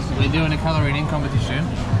reaction. We're doing a colouring in competition,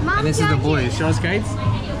 and this is the boys. Show us, Kates.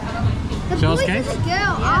 Show us, Kates. Is a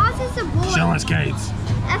girl. Ours is a boy. Show us, Kates.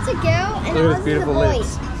 That's a girl, and Look at ours his beautiful is a boy.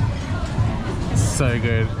 lips. So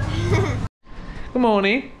good. Good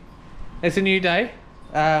morning. It's a new day.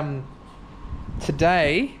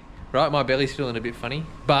 Today, right, my belly's feeling a bit funny,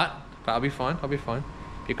 but I'll be fine.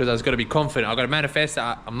 Because I've got to be confident. I've got to manifest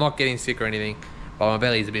that I'm not getting sick or anything, but my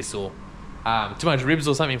belly's a bit sore. Too much ribs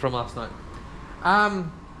or something from last night.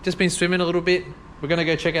 Just been swimming a little bit. We're going to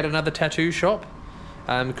go check out another tattoo shop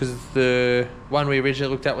because the one we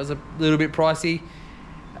originally looked at was a little bit pricey.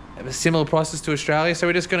 Similar prices to Australia, so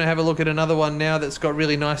we're just going to have a look at another one now that's got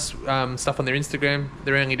really nice stuff on their Instagram.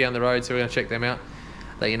 They're only down the road, so we're going to check them out.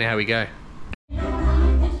 Let you know how we go.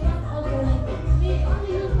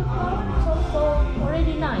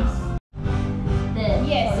 Already nice.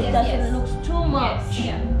 Yes, it doesn't look too much.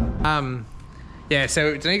 Yeah,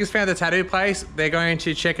 so Danika's found the tattoo place. They're going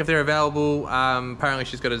to check if they're available. Apparently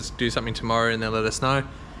she's got to do something tomorrow and they'll let us know.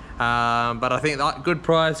 But I think good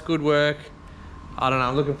price, good work. I don't know,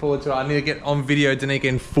 I'm looking forward to it. I need to get on video Danika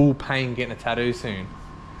in full pain getting a tattoo soon.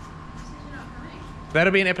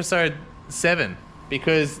 That'll be in episode 7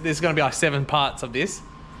 because there's going to be like 7 parts of this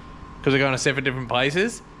because we're going to 7 different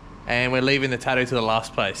places and we're leaving the tattoo to the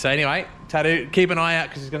last place. So anyway, tattoo, keep an eye out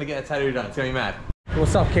because she's going to get a tattoo done. It's going to be mad.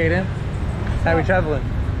 What's up, Kaden? How are we travelling?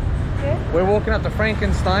 Good. We're walking up to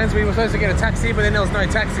Frankensteins. We were supposed to get a taxi, but then there was no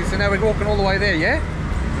taxi, so now we're walking all the way there, yeah?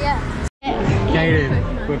 Yeah.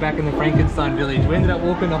 Kaden, we're back in the Frankenstein village. We ended up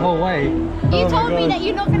walking the whole way. You told me that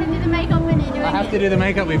you're not going to do the makeup when you're doing it. I have to do the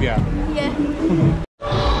makeup with you. Yeah.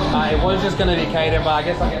 It was just going to be Kaden, but I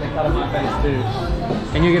guess I'm getting a cut on my face too.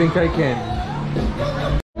 And you're getting cocaine.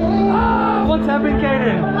 What's happened,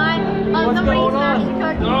 Kaden? What's going on?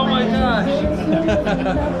 Oh my gosh.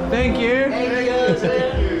 Thank you.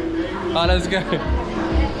 Oh, let's go.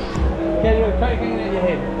 Get your coat hanging out your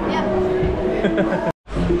head. Yep.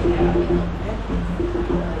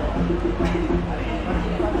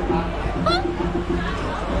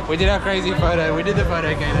 We did our crazy photo. We did the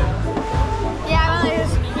photo, Kaden. Yeah,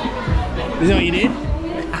 well, Is that what you did?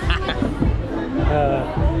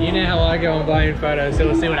 You know how I go on buying photos, so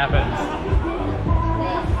we'll see what happens.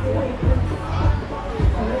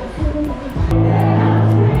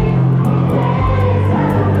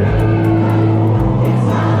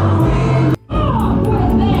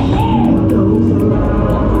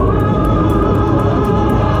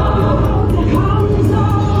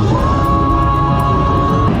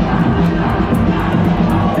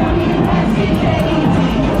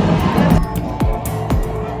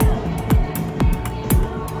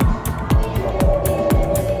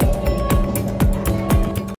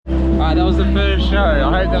 That was the first show.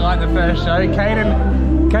 I hope they liked the first show.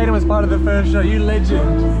 Kaden was part of the first show. You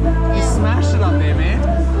legend. You smashed it up there, man.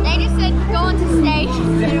 they just said go on to stage.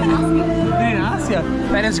 They didn't ask me. They didn't ask you.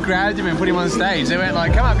 They just grabbed him and put him on stage. They went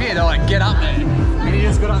like, come up here. They're like, get up there. And he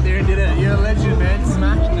just got up there and did it. You're a legend, man.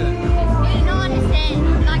 Smashed it. I did not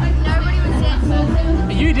understand. Like nobody was dancing.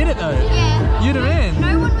 But you did it though. Yeah. You're the man.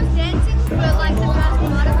 No one was dancing for like the first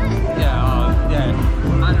part of it. Yeah, oh, yeah.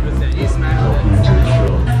 100%. You smashed it.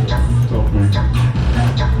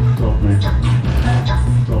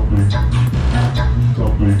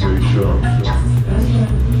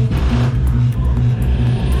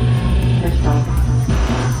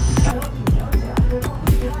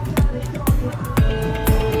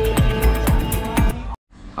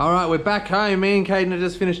 Alright, we're back home. Me and Kaden have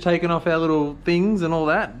just finished taking off our little things and all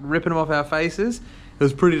that, ripping them off our faces. It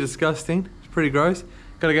was pretty disgusting. It's pretty gross.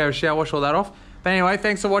 Gotta go shower, wash all that off. But anyway,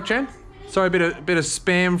 thanks for watching. Sorry, a bit of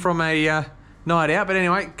spam from a night out, but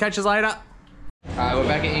anyway, catch us later. Alright, we're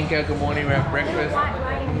back at Ingka. Good morning, we're at breakfast.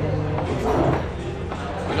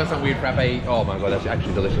 We got some weird frappe. Oh my god, that's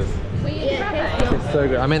actually delicious. Weird frappe? It's so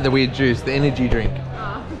good. I meant the weird juice, the energy drink.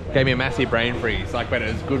 Gave me a massive brain freeze. Like, but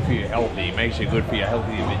it's good for you, healthy. It makes you good for your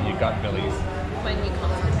healthy in your gut bellies. When you're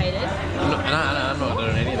constipated? No, I'm not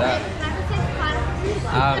doing any of that.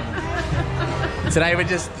 Today we're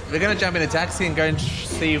gonna jump in a taxi and go and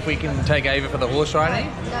see if we can take Ava for the horse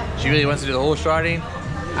riding. She really wants to do the horse riding.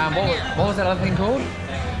 What was that other thing called?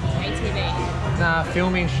 ATV. Nah,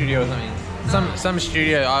 filming studio or something. Some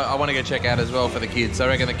studio I want to go check out as well for the kids. I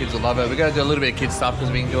reckon the kids will love it. We're gonna do a little bit of kids stuff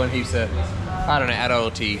because we've been doing heaps of, I don't know,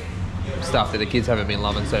 adulty stuff that the kids haven't been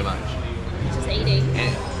loving so much. Just eating.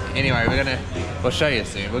 Anyway, we'll show you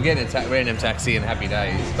soon. We'll get in a random taxi and happy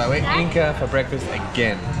days. But we're Ingka for breakfast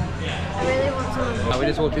again. I really want some. We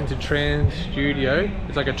just walked into Trans Studio.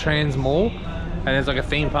 It's like a trans mall, and there's like a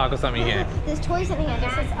theme park or something here. There's toys in here.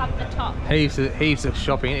 This is up the top. Heaps of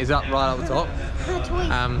shopping is up right up the top. Toys.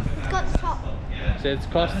 It's got the top. So it's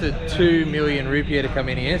costed 2 million rupiah to come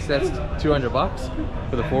in here, so that's 200 bucks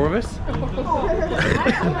for the four of us. I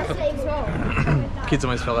almost stayed as well. Kids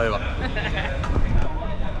almost fell over.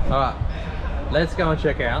 Alright, let's go and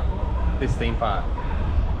check out this theme park.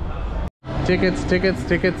 Tickets. I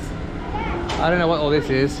don't know what all this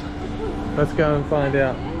is. Let's go and find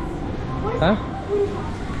out. Huh? The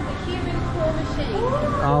human claw machine.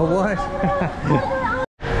 Oh, what?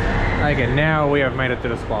 Okay, now we have made it to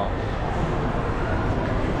the spot.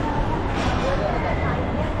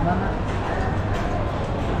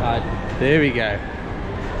 There we go.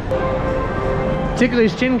 Tickle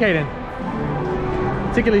his chin, Kaden.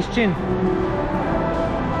 Tickle his chin.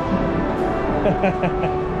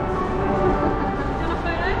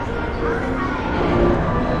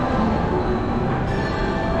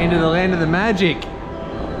 Into the land of the magic.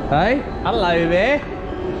 Hey, hello there.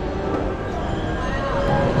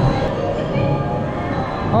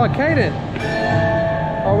 Oh, Kaden.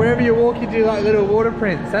 Oh, wherever you walk, you do like little water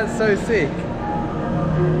prints. That's so sick.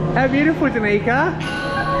 How beautiful, Danica.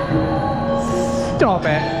 Stop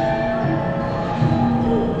it.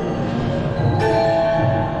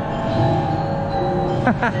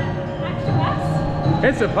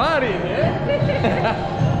 It's a party, man.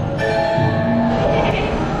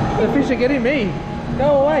 The fish are getting me.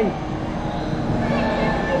 Go away.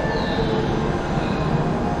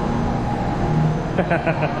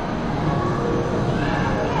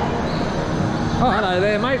 Oh, hello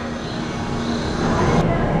there, mate.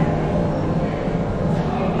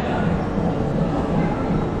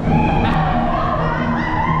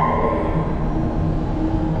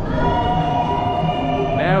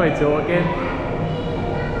 Now we're talking.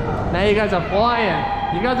 Now you guys are flying.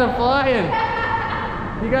 You guys are flying.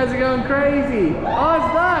 You guys are going crazy. Oh,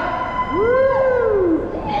 it's that.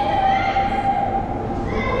 Woo!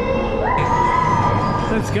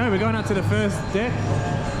 Let's go, we're going out to the first deck.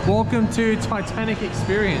 Welcome to Titanic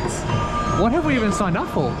Experience. What have we even signed up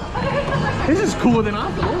for? This is cooler than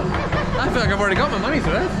I thought. I feel like I've already got my money's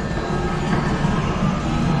worth.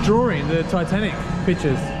 Drawing the Titanic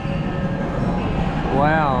pictures.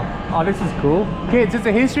 Wow. Oh, this is cool. Kids, it's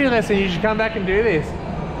a history lesson. You should come back and do this.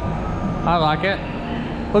 I like it.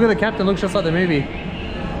 Look at the captain, looks just like the movie.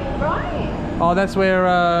 Right. Oh, that's where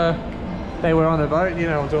they were on the boat. You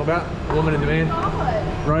know what I'm talking about. The woman and the man. God.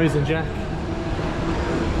 Rose and Jack.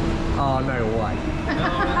 Oh, no way.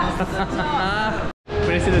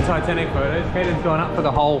 When you see the Titanic photos, Caden's gone up for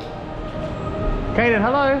the whole. Caden,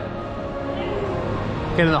 hello.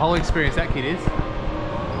 Getting the whole experience, that kid is.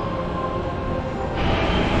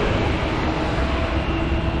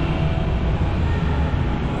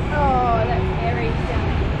 Oh, that's very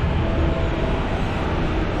stunning.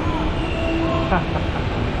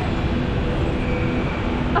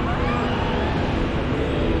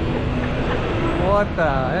 What the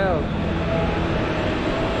hell?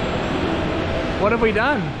 What have we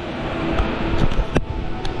done?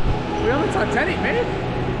 We're on the Titanic, man.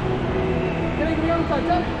 Can we be on the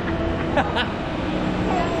Titanic?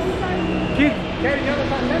 Kid, Katie, you're on the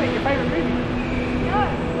Titanic, your favourite movie?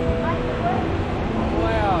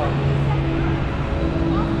 Wow.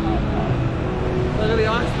 Look at the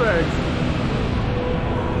icebergs.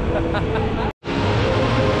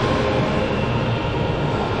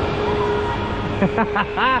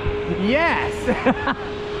 Yes!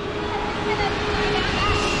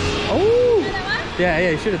 Oh! Yeah,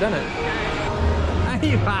 you should have done it.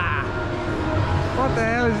 Ava! What the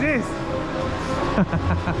hell is this?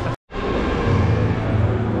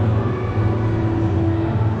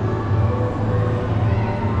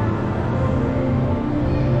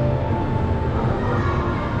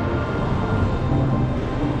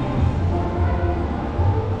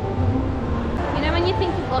 You know when you think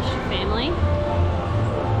you've lost your family?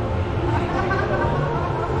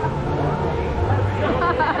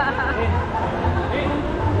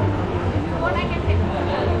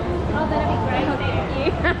 Oh, that'd be great. Thank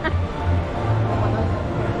you.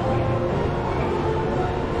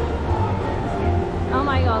 Oh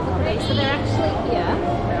my god, look at these. So they're actually here.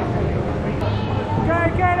 Go,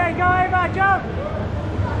 Katie, go over, jump!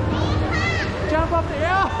 Jump off the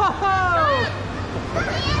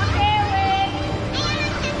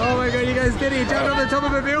Oh my god, you guys did it! You jumped off the top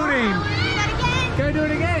of a building! Go do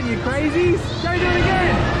it again, you crazies! Go do it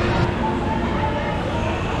again!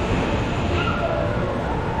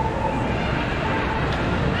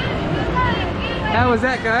 How was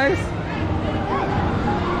that, guys?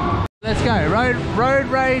 Let's go. Road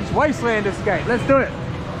rage wasteland escape. Let's do it.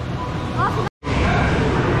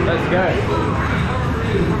 Let's go.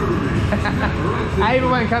 Ava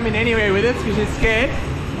won't come in anywhere with us because she's scared.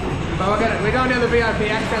 But we're going down the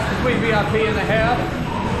VIP access between VIP and the house.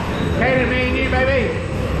 Kaden, me and you, baby.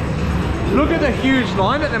 Look at the huge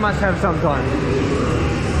line that they must have sometimes.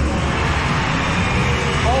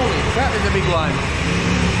 Holy crap, there's a big line.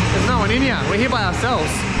 There's no one in here. We're here by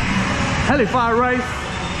ourselves. Hellfire race.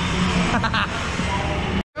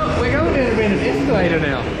 We're going down a random escalator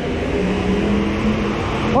now.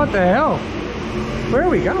 What the hell? Where are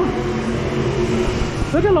we going?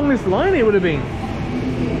 Look how long this line here would have been.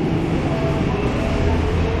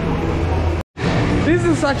 This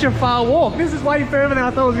is such a far walk. This is way further than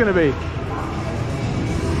I thought it was going to be.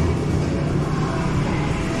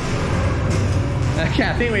 Okay,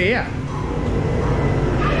 I think we're here.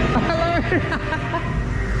 Hello!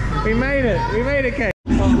 We made it. We made it, Kate.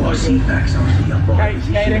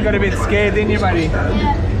 Kaden got a bit scared, didn't you, buddy?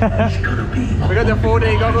 Yeah. We got the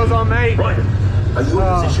 4D goggles on, mate. Raven, are you in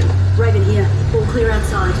position? Raven here. All clear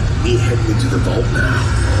outside. We head into the vault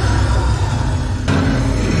now.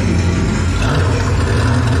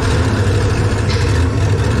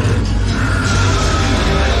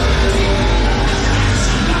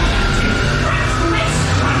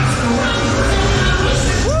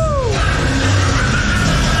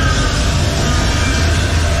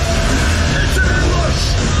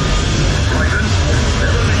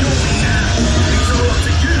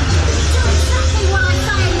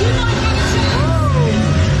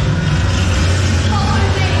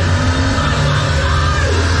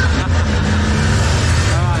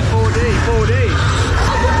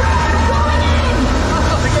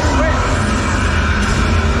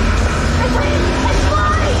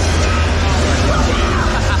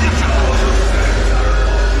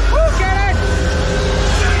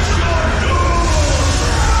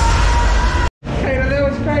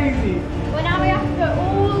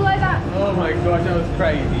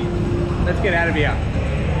 Let's get out of here.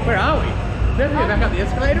 Where are we? Let's go back up the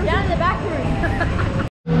escalator. Down in the back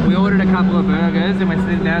room. We ordered a couple of burgers and we're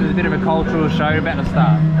sitting down. There's a bit of a cultural show about to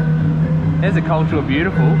start. There's a cultural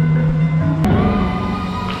beautiful.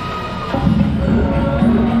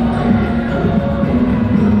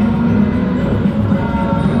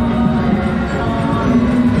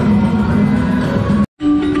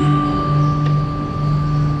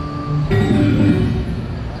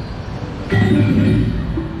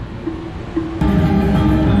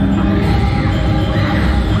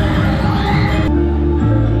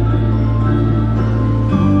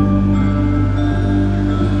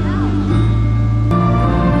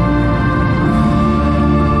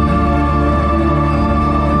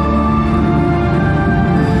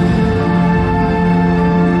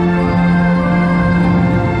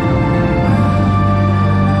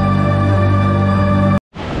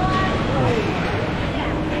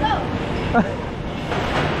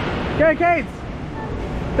 Go, Kate!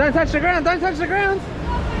 Don't touch the ground, don't touch the ground!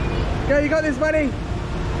 Go, you got this, buddy!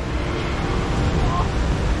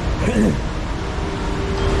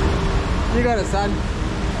 You got it, son.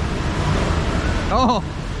 Oh,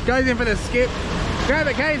 goes in for the skip. Grab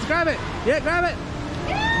it, Kate, grab it! Yeah, grab it!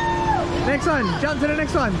 No! Next one, jump to the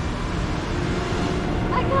next one.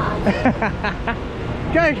 I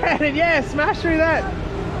can't. Go, Kate, yeah, smash through that!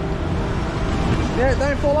 Yeah,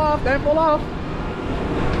 don't fall off, don't fall off!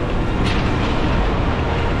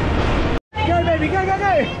 Go, baby, go, go,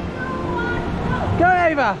 go! Go,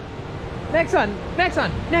 Ava! Next one, next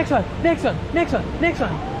one, next one, next one, next one, next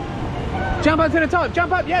one. Jump up to the top,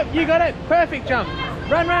 jump up, yep, you got it. Perfect jump.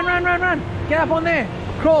 Run, run, run, run, run. Get up on there,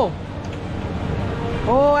 crawl.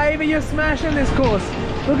 Oh, Ava, you're smashing this course.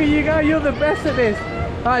 Look at you go, you're the best at this.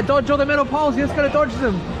 All right, dodge all the metal poles, you just gotta dodge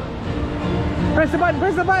them. Press the button,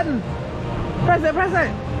 press the button. Press it, press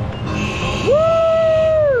it.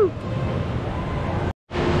 Woo!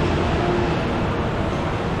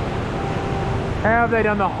 How have they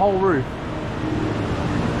done the whole roof?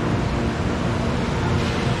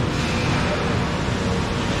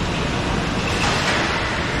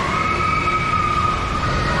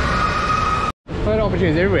 Photo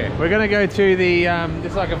opportunities everywhere. We're going to go to the,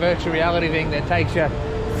 it's like a virtual reality thing that takes you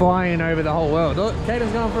flying over the whole world. Look,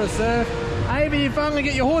 Caden's going for a surf. Ava, you finally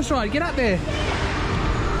get your horse ride. Get up there.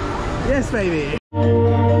 Yes, baby.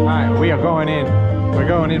 All right, we are going in. We're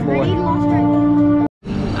going in, boy.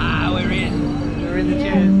 We're in. We're in the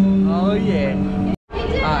chairs. Oh, yeah.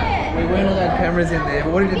 Alright, we weren't allowed cameras in there,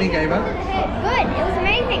 but what did you think, Ava? Good, it was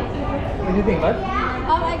amazing. What did you think, bud?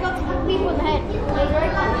 I got to hit people in the head.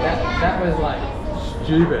 That was like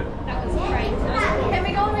stupid. That was crazy. Can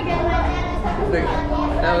we go on again? Look,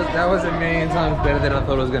 that was a million times better than I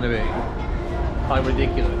thought it was going to be. Like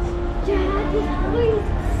ridiculous. Dad, please.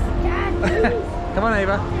 Dad, please. Come on,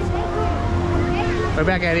 Ava. We're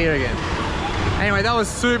back out here again. Anyway, that was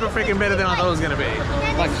super freaking better than I thought it was going to be.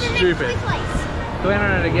 Like stupid. We went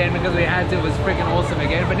on it again because we had to. It was freaking awesome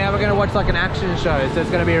again. But now we're going to watch like an action show. So it's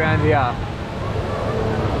going to be around here.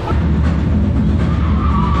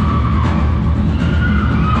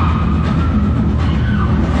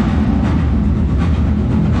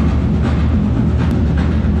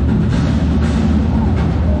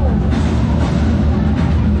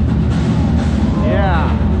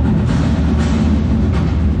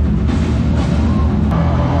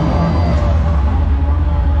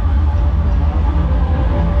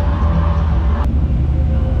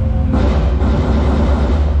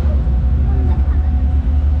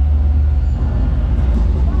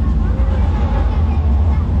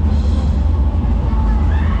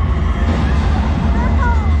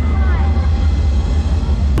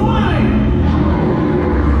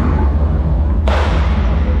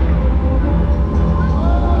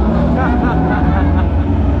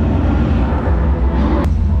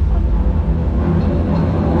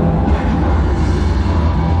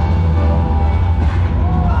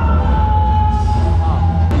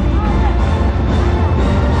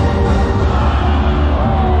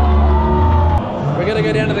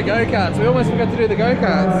 Go-karts. We almost forgot to do the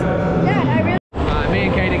go-karts. Dad, I really... Me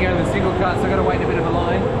and Kate are going to the single cart, so I've got to wait in a bit of a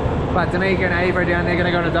line. But Danica and Ava are down there going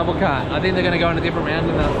to go on a double cart. I think they're going to go on a different round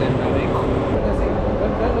than us then, I think.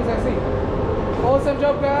 Let's see. Awesome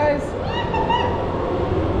job, guys.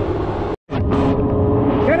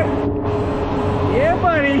 Get it. Yeah,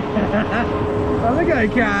 buddy. On the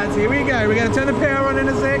go-karts. Here we go. We're going to turn the power on in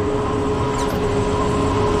a sec.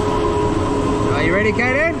 Are you ready,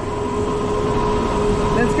 Kaden?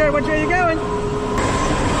 Let's go, which way are you going?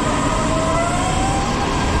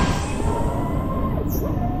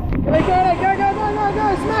 Come on,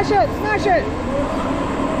 go, smash it!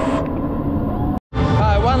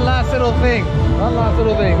 Alright, one last little thing. One last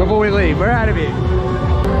little thing before we leave. We're out of here.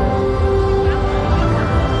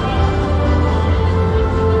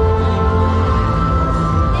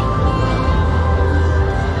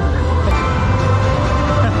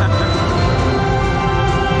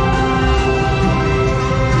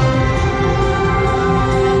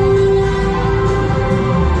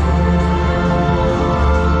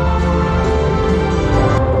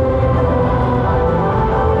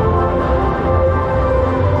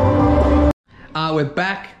 We're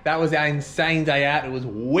back. That was our insane day out. It was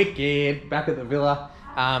wicked. Back at the villa.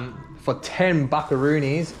 For 10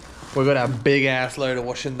 buckaroonies, we got our big ass load of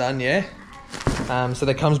washing done, yeah? So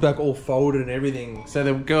that comes back all folded and everything. So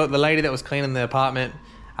the lady that was cleaning the apartment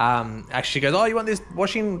actually goes, oh, you want this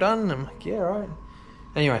washing done? I'm like, yeah, right.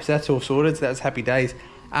 Anyway, so that's all sorted. So that was happy days.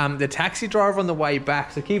 The taxi driver on the way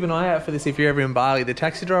back, so keep an eye out for this if you're ever in Bali. The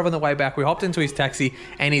taxi driver on the way back, we hopped into his taxi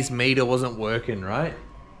and his meter wasn't working, right?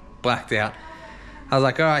 Blacked out. I was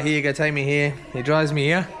like, all right, here you go, take me here. He drives me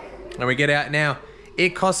here, and we get out now.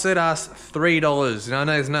 It costed us $3. Now, I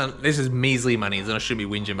know it's not, this is measly money, so I should be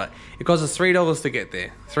whinging, but it cost us $3 to get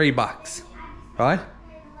there. $3, right?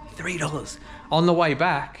 $3. On the way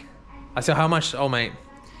back, I said, how much? Oh, mate.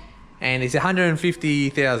 And it's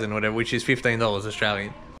 150,000 or whatever, which is $15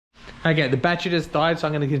 Australian. Okay, the battery just died, so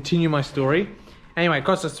I'm going to continue my story. Anyway, it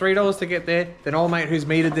cost us $3 to get there. Then old mate whose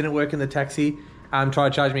meter didn't work in the taxi tried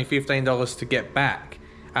to charge me $15 to get back.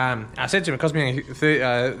 I said to him, it cost me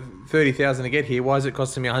 30,000 to get here. Why is it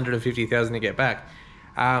costing me 150,000 to get back?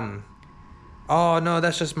 Oh no,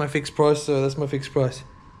 that's just my fixed price. So that's my fixed price.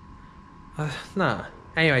 Nah.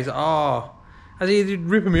 Anyways, I said, you're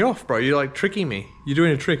ripping me off, bro. You're like tricking me. You're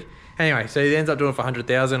doing a trick. Anyway, so he ends up doing it for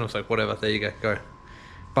 100,000. I was like, whatever. There you go.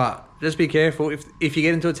 But just be careful. If you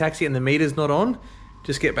get into a taxi and the meter's not on,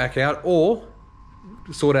 just get back out or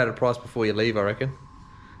sort out a price before you leave, I reckon.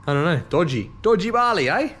 I don't know. Dodgy Bali,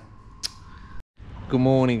 eh? Good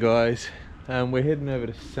morning, guys. We're heading over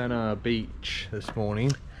to Sanaa Beach this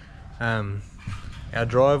morning. Our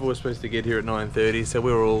driver was supposed to get here at 9:30, so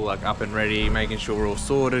we were all like up and ready, making sure we're all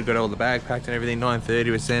sorted, got all the bag packed and everything. 9:30,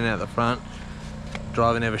 we're standing out the front.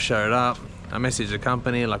 Driver never showed up. I messaged the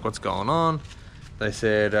company, like, what's going on? They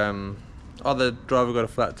said, oh, the driver got a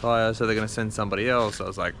flat tire, so they're going to send somebody else. I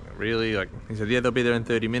was like, really? Like, he said, yeah, they'll be there in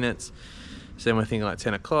 30 minutes. So then we're thinking like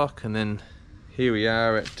 10 o'clock, and then here we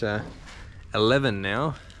are at 11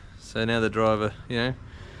 now. So now the driver, you know,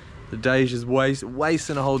 the day's just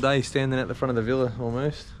wasting a whole day standing at the front of the villa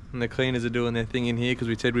almost. And the cleaners are doing their thing in here because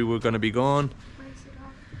we said we were going to be gone.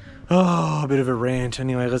 Oh, a bit of a rant.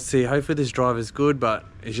 Anyway, let's see. Hopefully this driver's good, but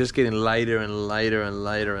it's just getting later and later and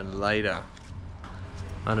later and later.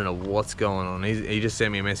 I don't know what's going on. He just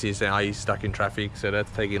sent me a message saying, oh, he's stuck in traffic, so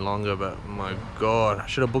that's taking longer, but oh my God, I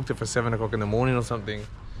should have booked it for 7 o'clock in the morning or something.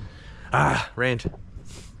 Rant.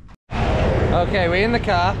 Okay, we're in the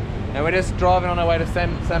car, and we're just driving on our way to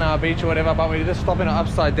Sanaa Beach or whatever, but we're just stopping at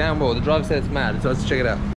Upside Down World. The driver said it's mad, so let's check it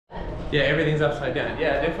out. Yeah, everything's upside down.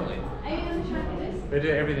 Yeah, definitely. Are you going to show me this? We do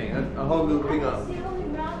everything. A whole little thing up.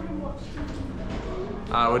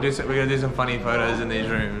 We're going to do some funny photos in these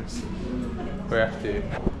rooms. We have to.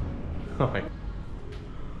 Oh my.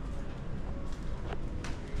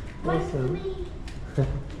 Awesome.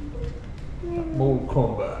 More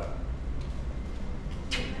combo.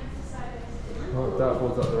 Oh,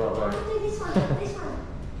 dartboard's up the right way. This one.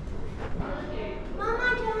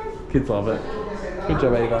 Mama, Kids love it. Good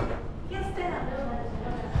job, Ava.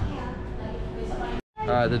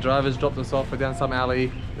 Alright, the driver's dropped us off. We're down some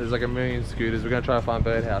alley. There's like a million scooters. We're going to try to find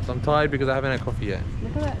Birdhouse. I'm tired because I haven't had coffee yet.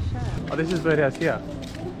 Look at that shirt. Oh, this is Birdhouse here.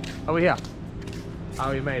 Oh, we're here.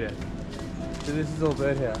 Oh, we made it. So this is all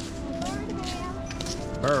Birdhouse.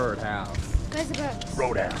 Birdhouse. Where's the birds?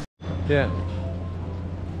 Roadhouse. Yeah.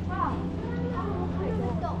 Wow.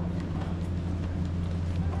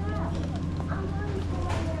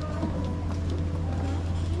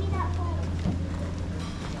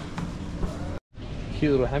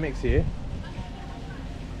 Cute little hammocks here.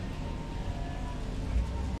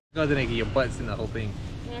 Guys, I need to get your butts in the whole thing.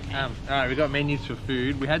 Okay. Alright, we got menus for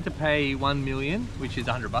food. We had to pay 1 million, which is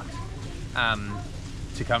 $100,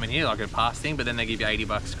 to come in here, like a pass thing, but then they give you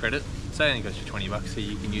 $80 credit. So it only costs you $20, so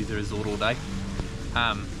you can use the resort all day.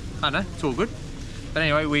 I don't know, it's all good. But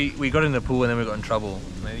anyway, we got in the pool and then we got in trouble.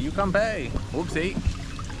 You can't pay. Whoopsie.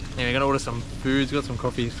 Anyway, we're gonna order some foods, got some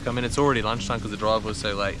coffees to come in. It's already lunchtime because the drive was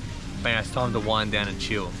so late. But anyway, it's time to wind down and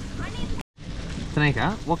chill.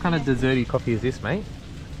 Tanaka, what kind of desserty coffee is this, mate?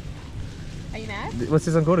 Are you mad? What's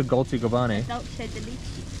this one called? A Dolce Gabbana? Dolce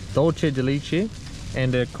Delici. Dolce Delici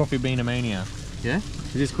and a Coffee Bean Mania. Yeah?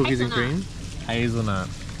 Is this cookies and cream? Hazelnut.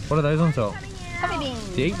 What are those on top? Coffee beans.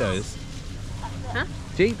 Do you eat those? Huh?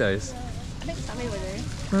 Do you eat those? I think some people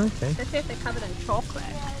do. Okay. Especially if they're covered in chocolate.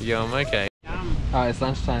 Yum, okay. Alright, it's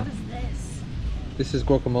lunchtime. What is this? This is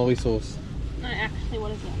guacamole sauce. No, actually,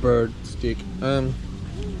 what is it? Bird stick. I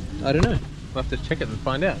don't know. We'll have to check it and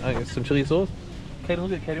find out. I think it's some chili sauce. Kaden,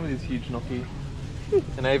 look at Kaden with his huge gnocchi.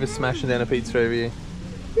 And Ava's smashing down a pizza over here.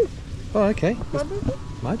 Oh, okay.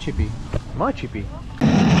 My chippy. My chippy.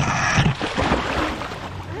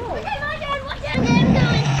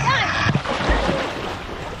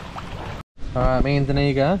 Alright, me and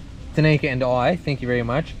Danica and I, thank you very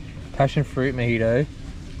much. Passion fruit mojito,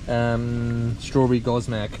 strawberry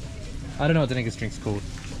gosmack. I don't know what Danica's drink's called.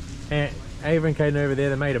 And Ava and Caden over there,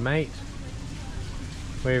 they made a mate.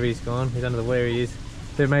 Wherever he's gone, he's under the where he is.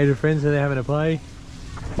 They've made a friend, so they're having a play.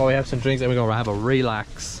 While we have some drinks, and we're gonna have a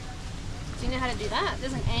relax. Do you know how to do that?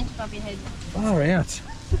 There's an ant above your head. Far out.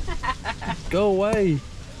 Go away.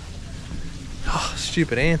 Oh,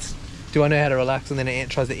 stupid ants. Do I know how to relax and then an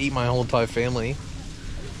ant tries to eat my whole entire family?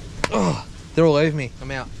 Oh, they're all over me.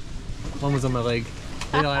 I'm out. One was on my leg.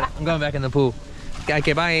 See you later. I'm going back in the pool.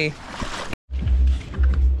 Okay, bye.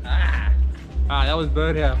 Alright, that was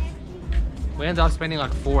Birdhouse. We ended up spending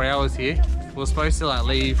like 4 hours here. We were supposed to like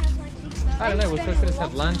leave. I don't know, we were supposed to just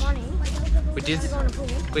have lunch. We did.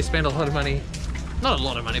 We spent a lot of money. Not a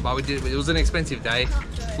lot of money, but we did. It was an expensive day.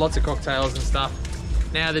 Lots of cocktails and stuff.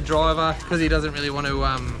 Now the driver, because he doesn't really want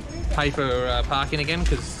to pay for parking again,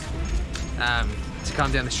 because to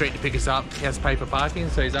come down the street to pick us up, he has to pay for parking.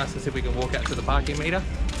 So he's asked us if we can walk out to the parking meter.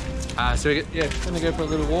 So yeah, gonna go for a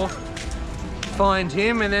little walk, find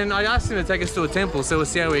him, and then I asked him to take us to a temple. So we'll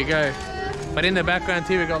see how we go. But in the background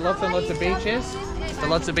here, we've got lots and lots of beaches. So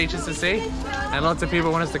lots of beaches to see, and lots of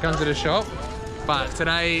people want us to come to the shop. But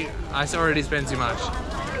today, I already spent too much.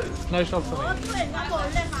 No shops for me.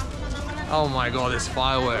 Oh my god, there's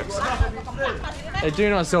fireworks. They do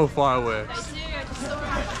not sell fireworks.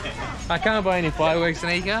 I can't buy any fireworks in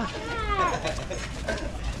Ingka.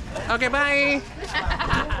 Okay, bye.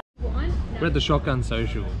 We're at the Shotgun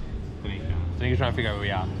Social. Tanika's trying to figure out where we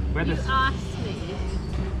are. We're at You this. asked me.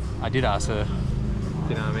 I did ask her. Do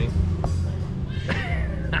you know what I mean?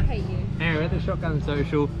 I hate you. Anyway, we're at the Shotgun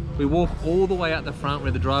Social. We walk all the way out the front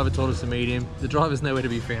where the driver told us to meet him. The driver's nowhere to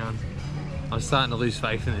be found. I'm starting to lose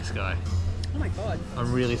faith in this guy. Oh my god.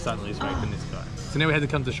 I'm really starting to lose faith in this guy. So now we had to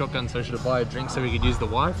come to Shotgun Social to buy a drink so we could use the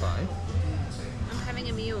Wi-Fi. I'm having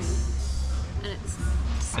a meal. And it's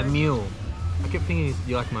A meal. I kept thinking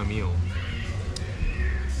you like my meal.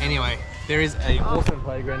 Anyway, there is an awesome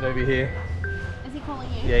playground over here. Is he calling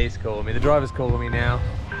you? Yeah, he's calling me. The driver's calling me now.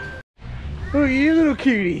 Look at you little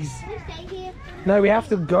cuties. Stay here No, we have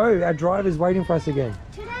to go. Our driver's waiting for us again.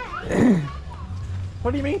 today.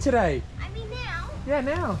 What do you mean today? I mean now. Yeah,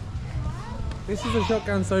 now. This is a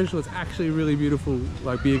Shotgun Social. It's actually really beautiful,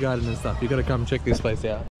 like beer garden and stuff. You gotta come check this place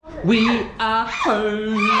out. We are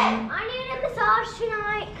home. I need a massage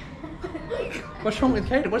tonight. What's wrong with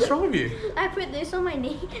Kate? What's wrong with you? I put this on my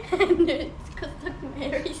knee and it's because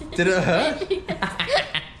Mary's. Did it hurt?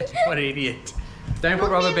 What an idiot. Don't put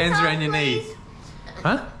rubber bands around your knee.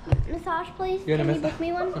 Huh? Massage, please. You want a Can you book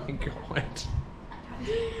me one? Oh my god.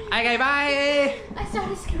 Okay, bye. I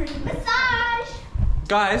started screaming. Massage.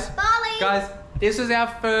 Guys. Bali. Guys, this is our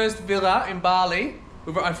first villa in Bali.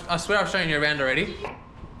 I swear I've shown you around already.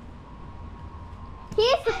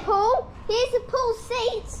 Here's the pool. Here's the pool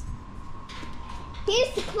seats.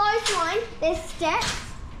 Here's the clothesline. There's steps.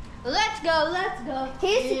 Let's go, let's go.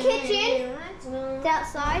 Here's the kitchen. It's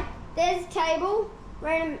outside. There's a table.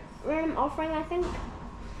 Random offering, I think.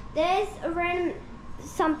 There's a random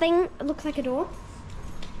something. It looks like a door.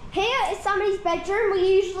 Here is somebody's bedroom.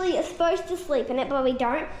 We usually are supposed to sleep in it, but we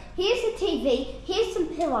don't. Here's the TV. Here's some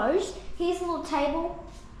pillows. Here's a little table,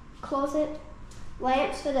 closet,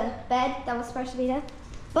 lamps for the bed that was supposed to be there.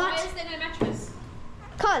 Why But is there no mattress?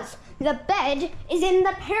 because the bed is in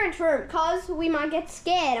the parents' room, because we might get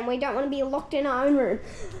scared and we don't want to be locked in our own room.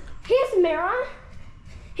 Here's a mirror.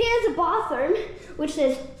 Here's a bathroom, which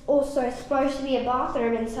there's also supposed to be a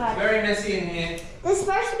bathroom inside. Very messy in here. There's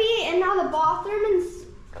supposed to be another bathroom,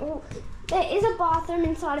 and there is a bathroom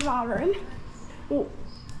inside of our room.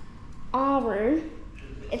 Our room.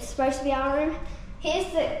 It's supposed to be our room.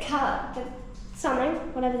 Here's the something,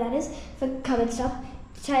 whatever that is, for cupboard stuff.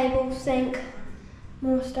 Table, sink,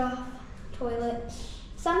 more stuff, toilet.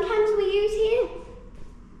 Sometimes we use here,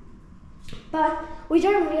 but we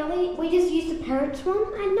don't really. We just use the parents' one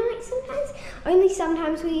at night sometimes. Only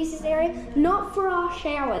sometimes we use this area, not for our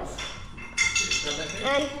showers.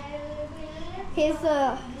 And here's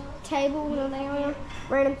the table, little area,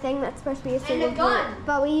 random thing that's supposed to be a single gun,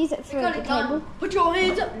 but we use it for the table. Put your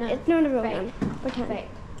hands up. No, it's not a real gun. Pretend.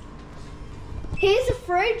 Here's a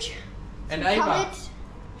fridge. And Ava. Cupboard.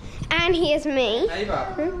 And here's me.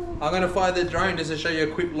 Ava, I'm going to fly the drone just to show you a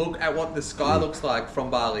quick look at what the sky looks like from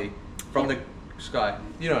Bali. From the sky.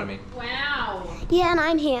 You know what I mean? Wow. Yeah, and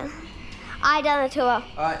I'm here. I done a tour.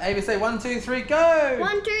 Alright, Ava, say 1, 2, 3, go!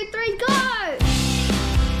 1, 2, 3, go!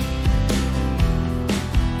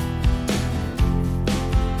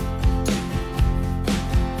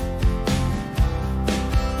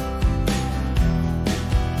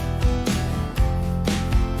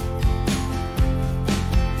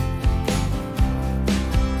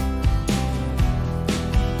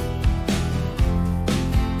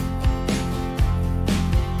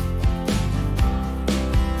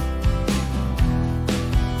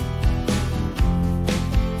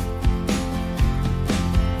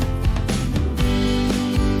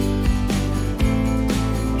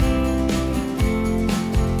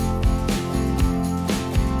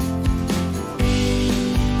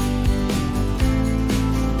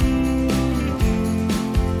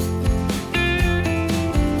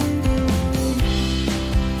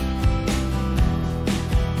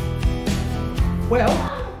 Well,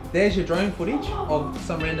 there's your drone footage of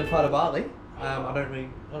some random part of Bali. I don't know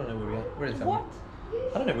where we are. We're in Seminyak. What?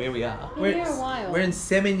 I don't know where we are. Been here a while. We're in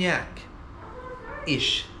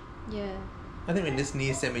Seminyak-ish. Yeah. I think we're just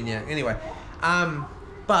near Seminyak. Anyway,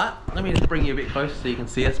 but let me just bring you a bit closer so you can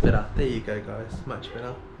see us better. There you go, guys. Much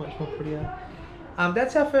better. Much more prettier.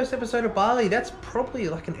 That's our first episode of Bali. That's probably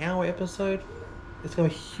like an hour episode. It's gonna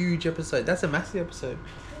be a huge episode. That's a massive episode.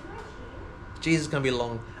 Jesus, it's gonna be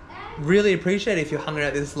long. Really appreciate it if you're hung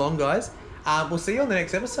out this long, guys. We'll see you on the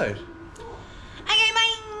next episode. Okay,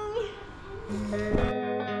 bye!